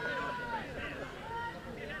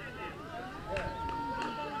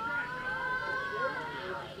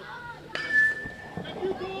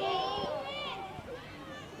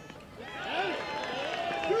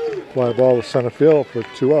 Fly ball to center field for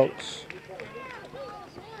 2 outs.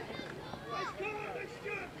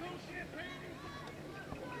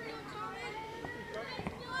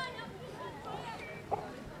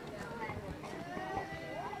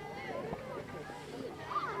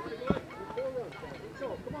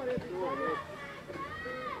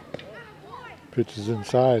 Pitch is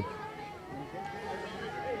inside.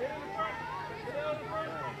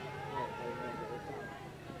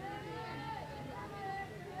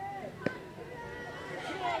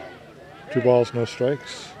 Two balls, no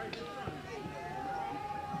strikes.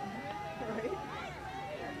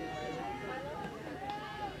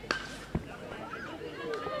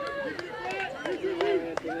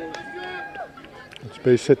 It's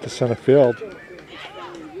base hit to center field.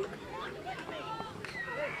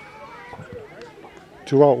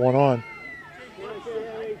 2 out, 1 on.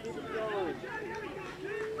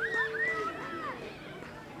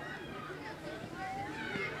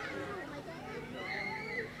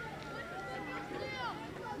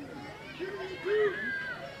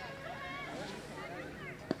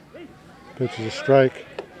 Pitch is a strike.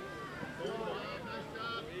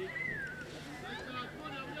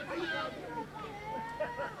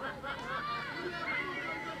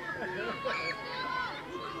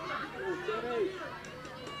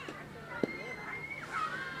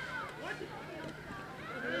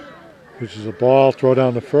 Pitch is a ball, throw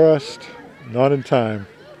down the first, not in time.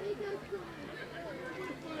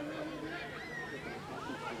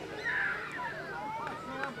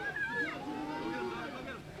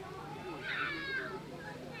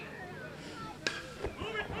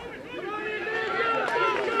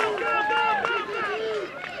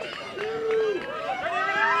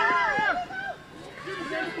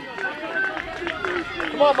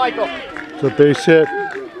 Come on, Michael. It's a base hit,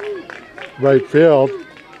 right field.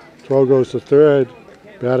 Throw goes to third.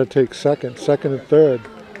 Batter takes second and third.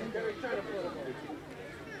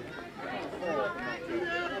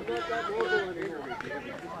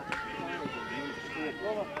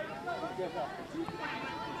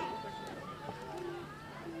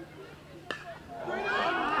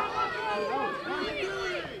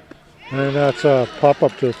 And that's a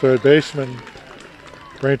pop-up to the third baseman.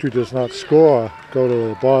 Braintree does not score. Go to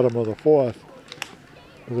the bottom of the 4th.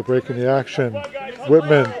 With a break in the action.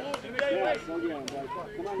 Whitman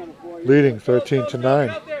leading 13-9.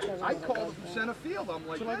 I called him from center field. I'm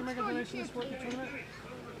like,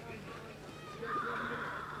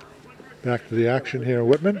 Back to the action here,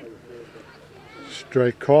 Whitman.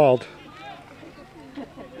 Strike called.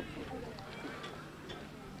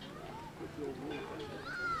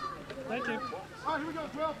 Thank you. all right, here we go,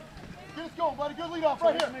 12. Get us going, buddy. Good lead off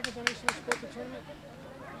right here. Make a donation to support the tournament.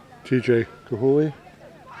 TJ Kahuli.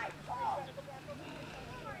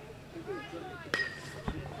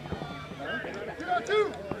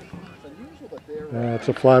 It's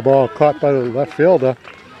a fly ball caught by the left fielder.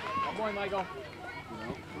 Good boy, Michael.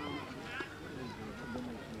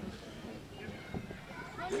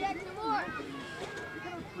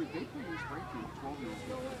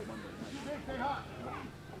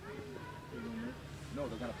 No,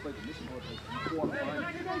 they're going to play the mission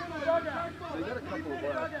quarterfinals. They got a couple of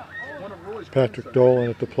one of Roy's Patrick Dolan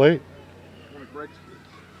at the plate. one of Greg's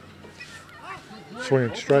Swing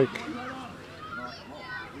and strike.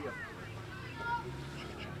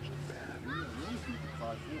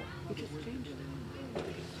 He just changed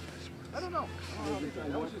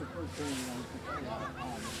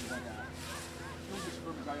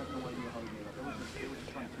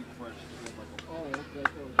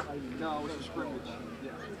No, it was a scrimmage.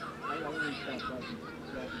 Yeah.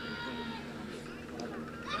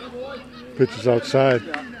 Pitch is outside.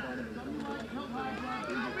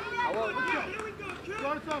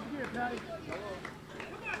 Start us off here, Patty.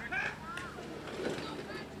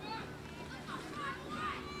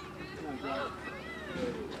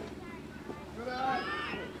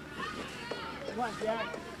 Come on, Jack.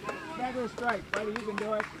 Back to a strike, buddy. You can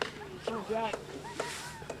do it. Come on, Jack.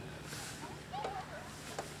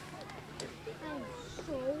 I'm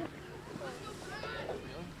so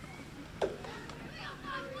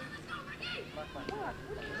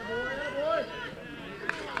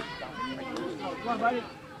Come on, buddy.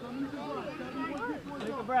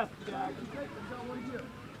 Take a breath, Jack.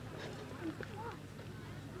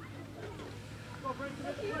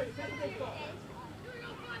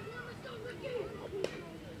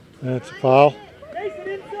 That's a foul. Mason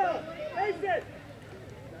inside. Mason.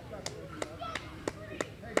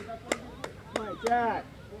 Come on, Jack.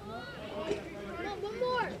 no, one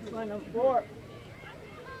more. Come on, number 4.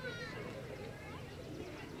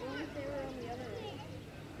 Only if they were on the other end.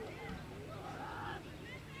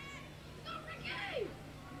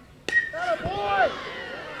 Boy!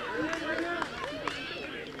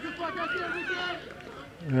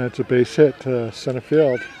 That's a base hit to center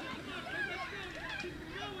field.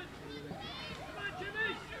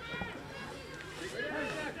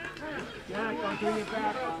 Jack, don't bring it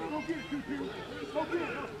back.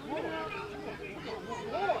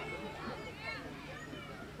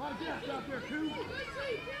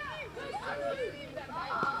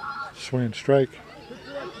 Swing and strike.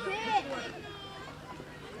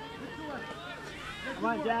 Come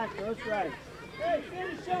on, Jack, go strike. Hey,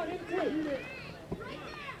 finish shot, hit 2.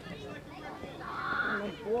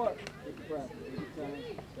 Number 4. Take a breath. Take your time.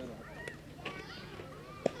 Set up.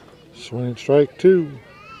 Swing and strike 2.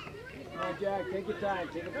 Come on, Jack, take your time.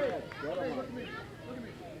 Take a breath. Get him up.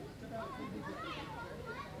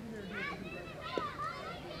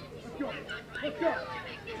 Let's go.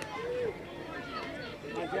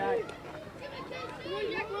 Come on, Jack. Come on,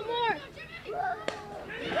 Jack, one more.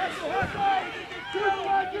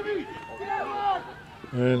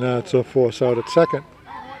 And that's a force out at second.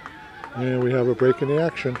 And we have a break in the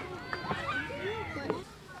action.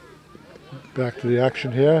 Back to the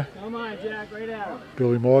action here. Come on, Jack, right at him.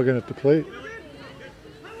 Billy Morgan at the plate.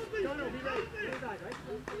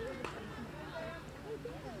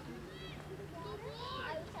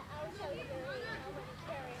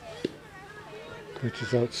 Pitch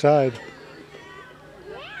is outside.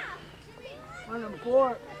 Come on, number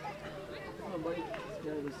 4. Come on, buddy. Stay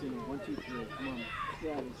out of the scene. 1, 2, 3. Come on.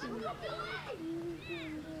 Stay out of the scene.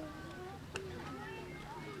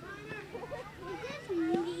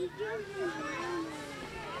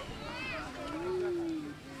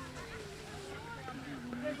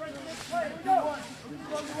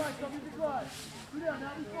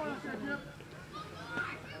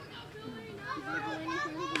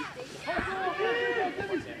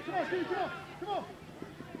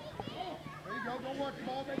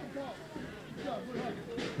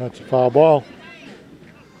 That's a foul ball.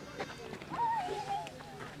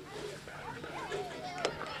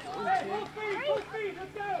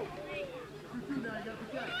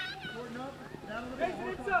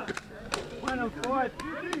 Come on, number 4.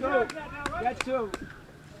 Go. Get 2. Come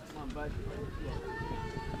on, bud.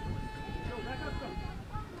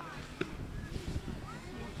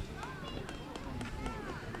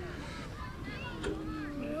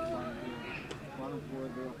 Bottom 4,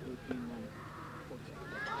 they're up 13 men.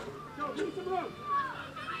 Go, give me some room.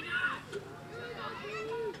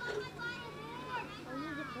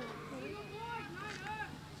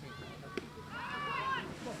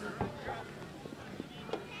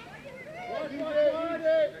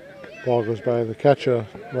 Ball goes by the catcher.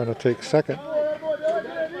 Runner takes second.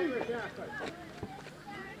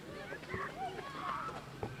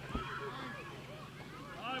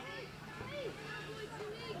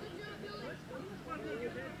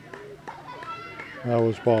 That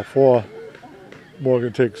was ball 4.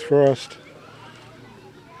 Morgan takes first.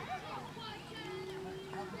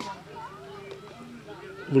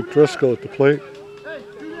 Luke Driscoll at the plate. Hey,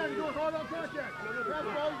 do that and go hard on contact. That's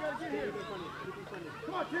all you got to get here.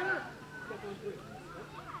 Come on, Tanner.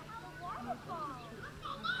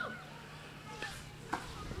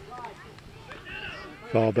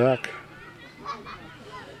 Foul back.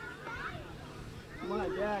 Come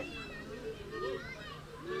on, Jack.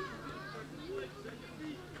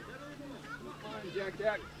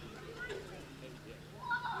 Jack.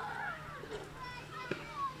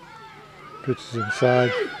 Pitch is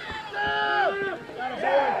inside. Good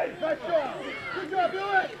job,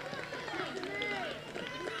 Billy.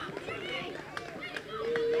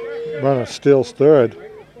 Runner steals third.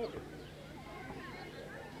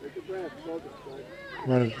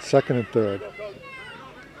 Runner second and third.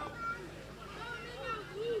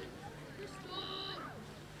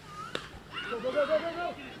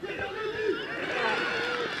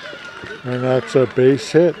 And that's a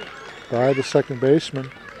base hit by the second baseman.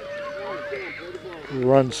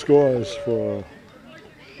 Run scores for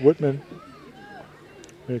Whitman,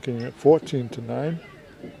 making it 14-9.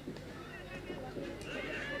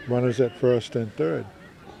 Runners at first and third.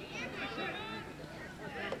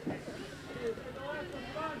 Come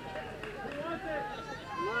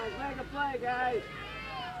on, make a play, guys.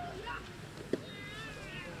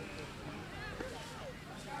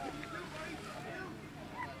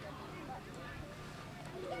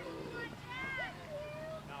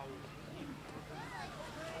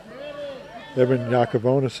 Evan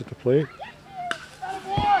Yakovonis at the plate.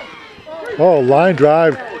 Oh, line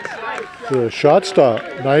drive to shortstop.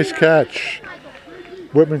 Nice catch.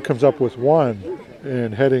 Whitman comes up with one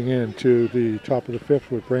and heading into the top of the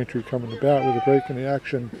fifth with Braintree coming to bat with a break in the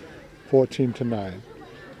action, 14-9.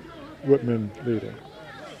 Whitman leading.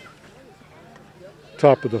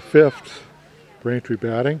 Top of the fifth, Braintree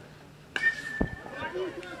batting.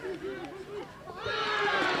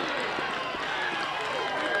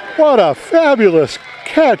 What a fabulous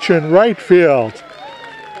catch in right field.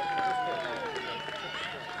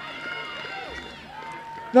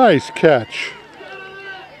 Nice catch.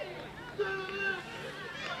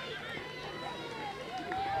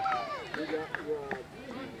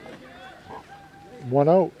 One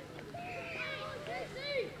out.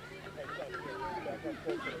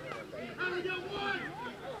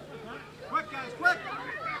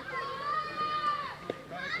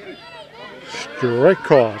 Strike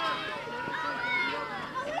call.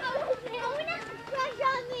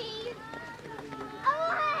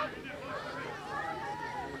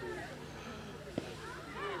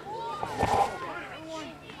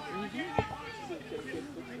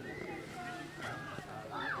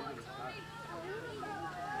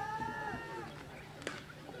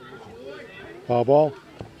 Foul ball.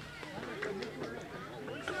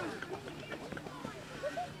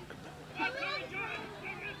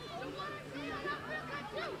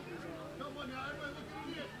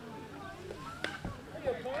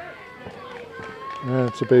 And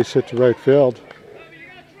it's a base hit to right field.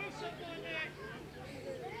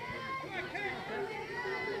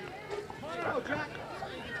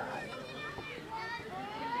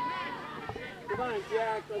 Come on,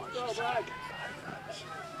 Jack, let's go, bud.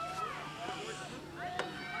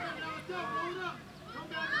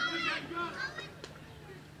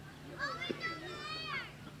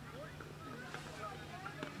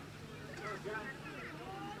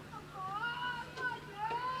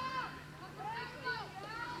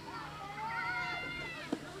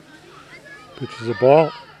 Pitches a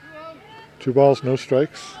ball. 2 balls, no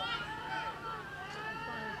strikes.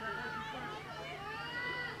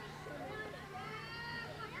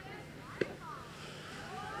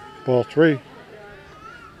 Ball 3.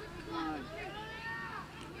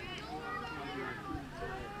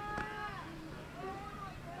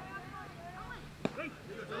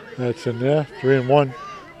 That's in there. 3-1.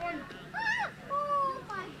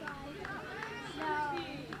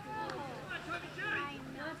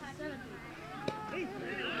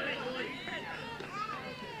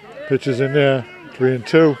 Pitches in there.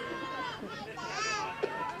 3-2.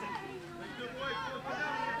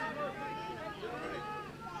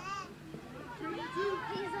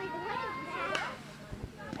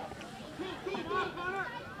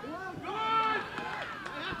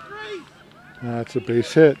 That's a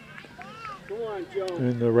base hit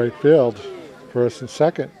in the right field, first and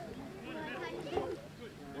second.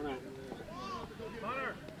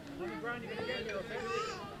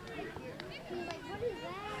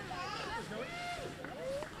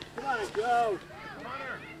 Come on, Joe.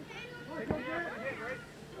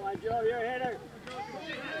 Come on, Joe, you're a hitter.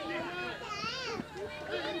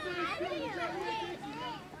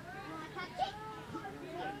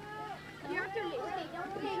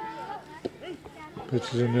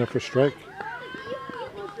 Pitches in there for strike.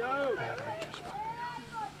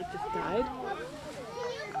 It just died? Oh,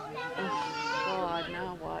 God,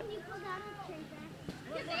 now what?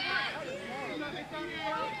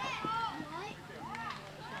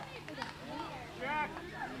 Jack,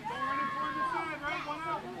 don't run in front of the side, right? One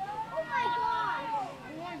out. Oh my God!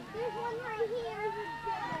 There's one right here.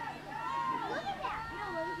 Look at that. No,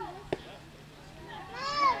 look at this.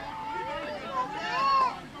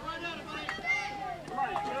 Come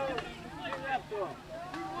on, Joe. Get that to him.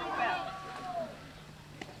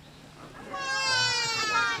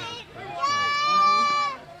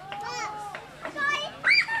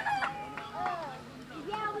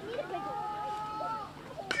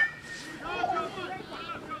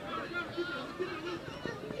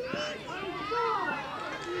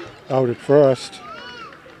 out at first.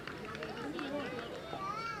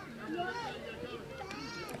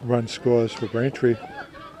 Run scores for Braintree.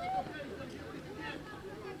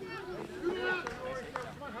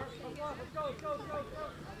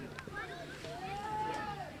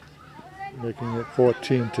 Making it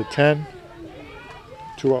 14-10.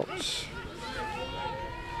 2 outs.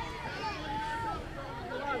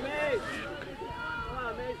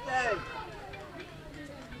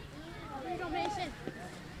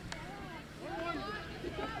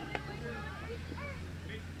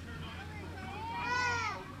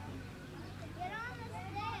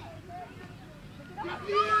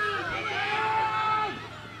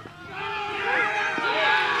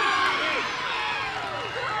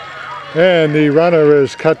 And the runner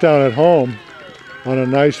is cut down at home on a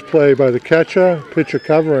nice play by the catcher. Pitcher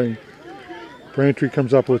covering. Braintree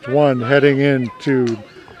comes up with 1, heading into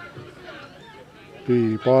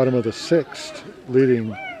the bottom of the 6th,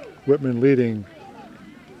 leading Whitman leading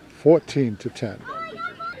 14-10.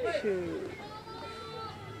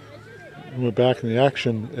 And we're back in the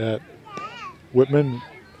action at Whitman,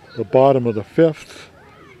 the bottom of the 5th,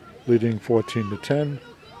 leading 14-10.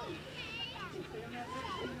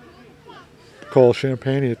 Cole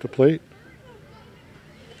Champagne at the plate.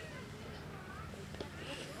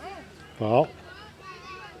 Foul.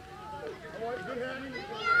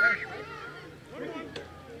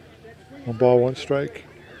 1 ball, 1 strike.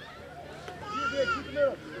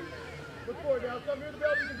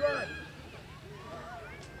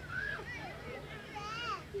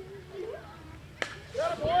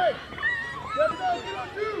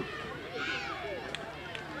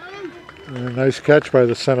 And a nice catch by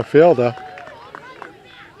the center fielder.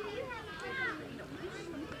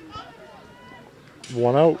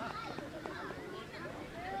 1 out.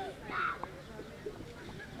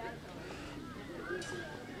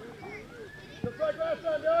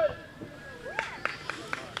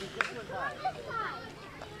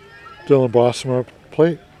 Dylan Bosmer up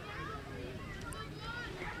plate.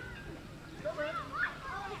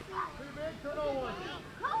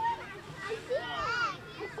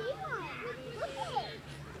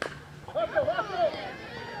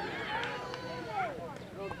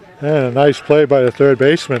 And a nice play by the third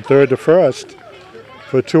baseman, third to first,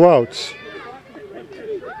 for 2 outs.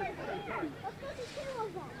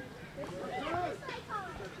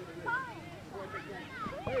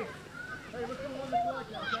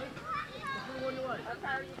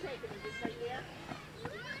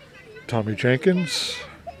 Tommy Jenkins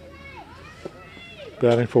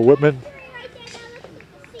batting for Whitman.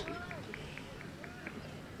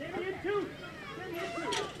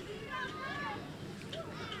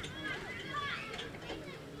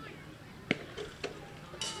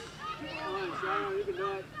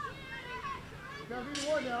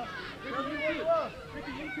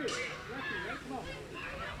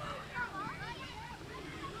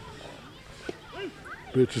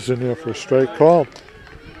 Pitch is in there for a strike call.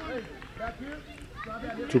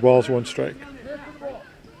 2 balls, 1 strike.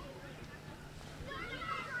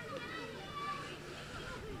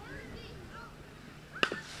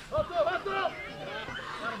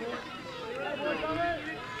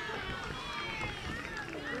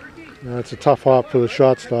 That's a tough hop for the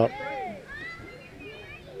shortstop.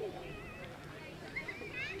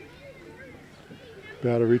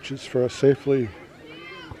 Batter reaches first safely.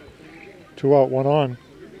 2 out, 1 on.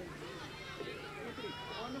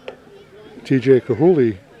 TJ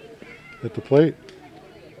Kahuli at the plate.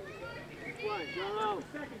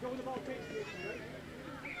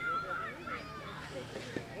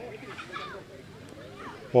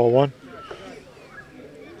 Ball 1.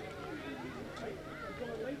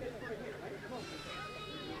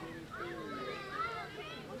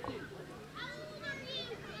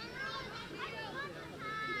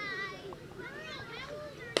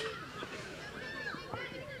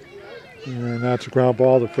 And that's a ground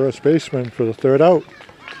ball to first baseman for the 3rd out.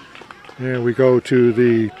 And we go to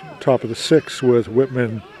the top of the 6th with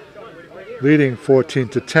Whitman leading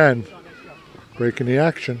 14-10, breaking the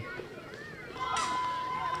action.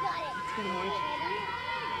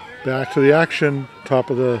 Back to the action,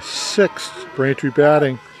 top of the 6th, Braintree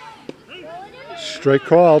batting. Strike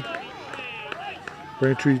called.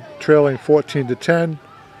 Braintree trailing 14-10.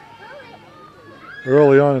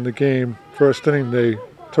 Early on in the game, first inning, they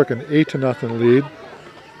took an 8-0 lead.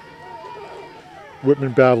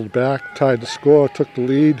 Whitman battled back, tied the score, took the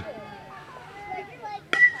lead.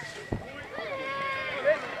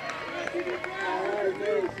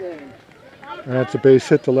 And that's a base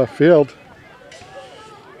hit to left field.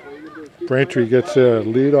 Braintree gets a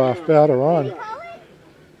leadoff batter on.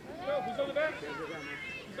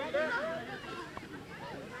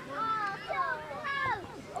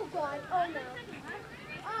 Oh no.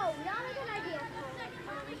 Oh, not a good idea.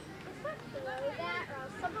 Let's not throw that or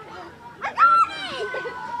else someone will. I got it!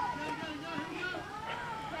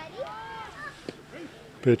 Ready?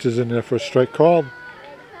 Pitch is in there for a strike called.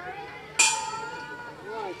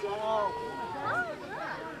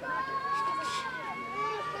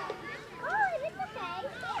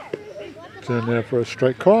 It's in there for a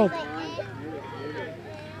strike called.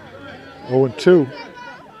 0-2.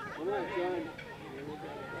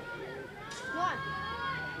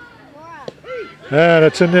 And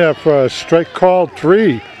it's in there for a strike called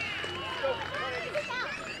 3.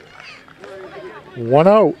 1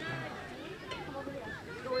 out.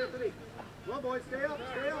 Come on, boys, stay up,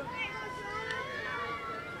 stay up.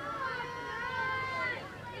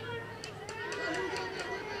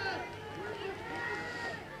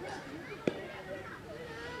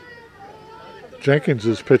 Jenkins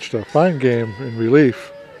has pitched a fine game in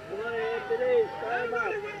relief.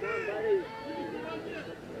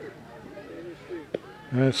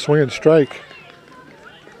 And swing and strike.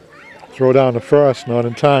 Throw down to first, not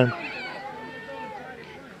in time.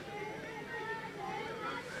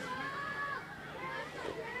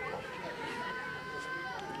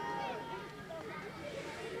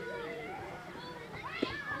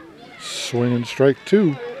 Swing and strike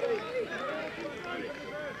 2.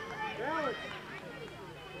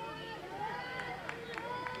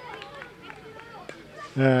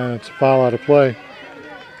 And it's a foul out of play.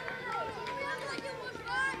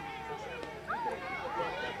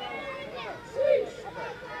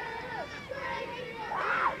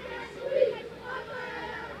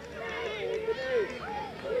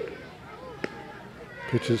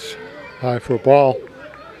 Pitch is high for a ball.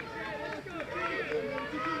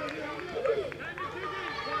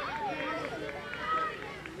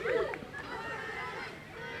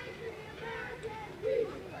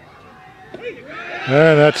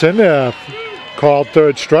 And that's in there. Called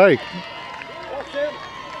third strike.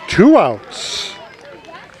 2 outs.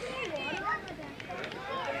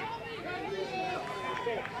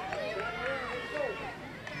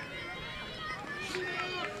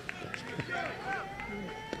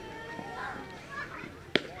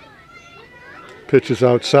 Pitch is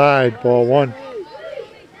outside, ball 1.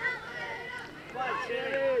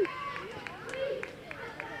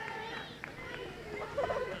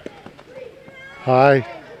 High,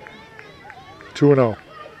 2-0.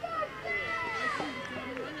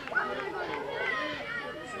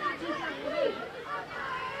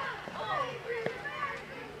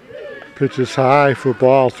 Pitch is high for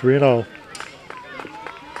ball, 3-0.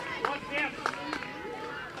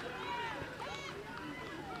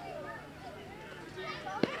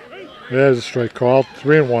 There's a strike called,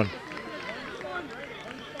 3-1.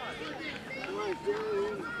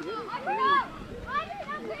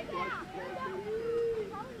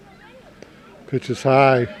 Pitch is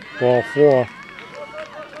high, ball 4.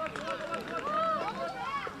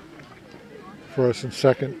 First and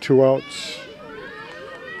second, 2 outs.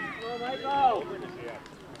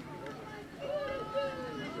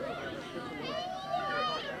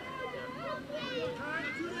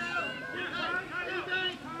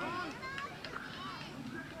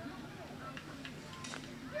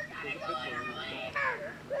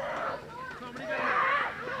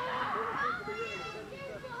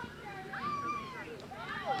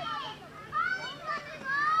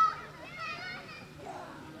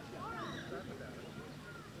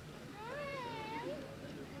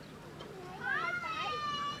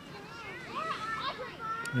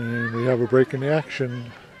 And we have a break in the action.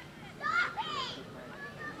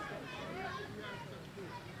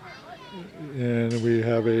 And we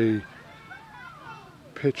have a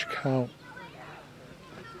pitch count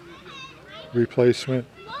replacement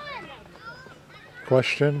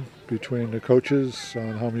question between the coaches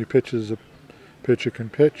on how many pitches a pitcher can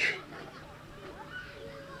pitch.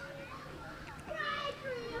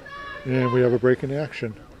 And we have a break in the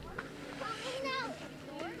action.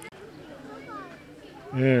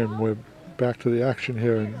 And we're back to the action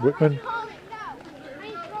here in Whitman.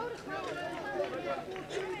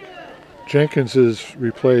 Jenkins is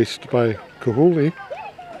replaced by Kahuli.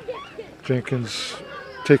 Jenkins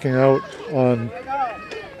taking out on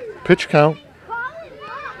pitch count.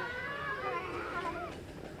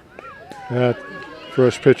 That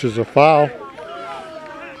first pitch is a foul.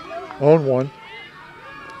 0-1.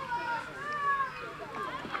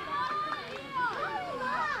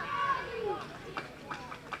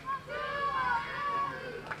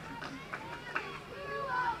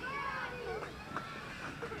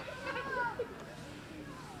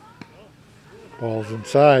 Ball's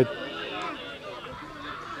inside.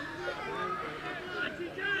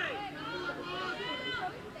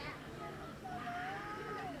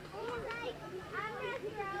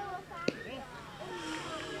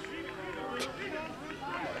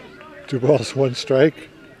 2 balls, 1 strike.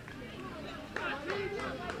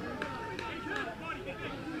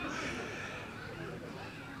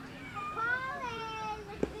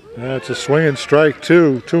 That's a swinging strike,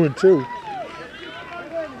 2 and 2.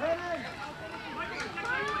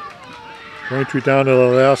 Braintree down to the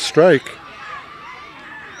last strike.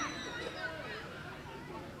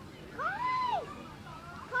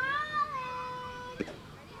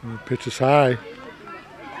 And the pitch is high.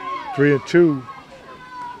 3 and 2.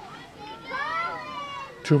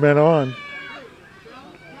 2 men on.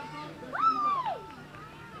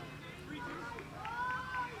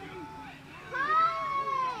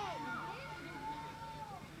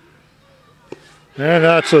 And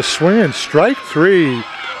that's a swing, strike 3.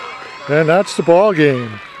 And that's the ball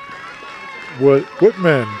game. With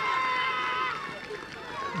Whitman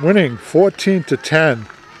winning 14-10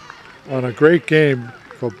 on a great game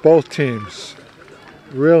for both teams.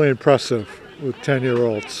 Really impressive with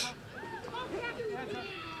 10-year-olds.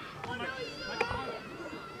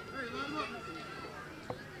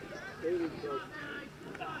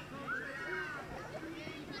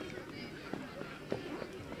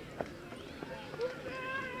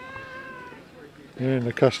 And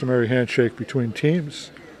the customary handshake between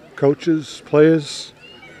teams, coaches, players.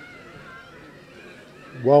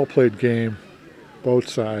 Well played game, both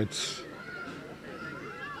sides.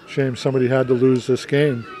 Shame somebody had to lose this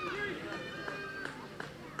game.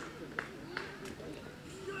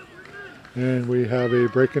 And we have a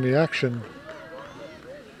break in the action.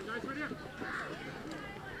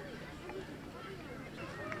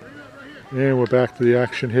 And we're back to the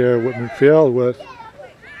action here at Whitman Field with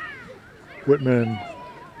Whitman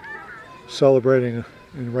celebrating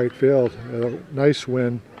in right field. A nice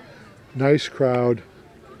win, nice crowd,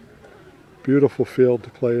 beautiful field to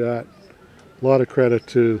play at. A lot of credit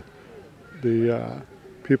to the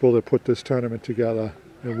people that put this tournament together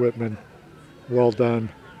in Whitman. Well done.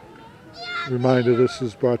 Reminder, this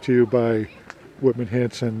is brought to you by Whitman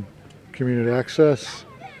Hanson Community Access.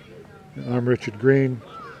 I'm Richard Green,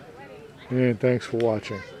 and thanks for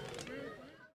watching.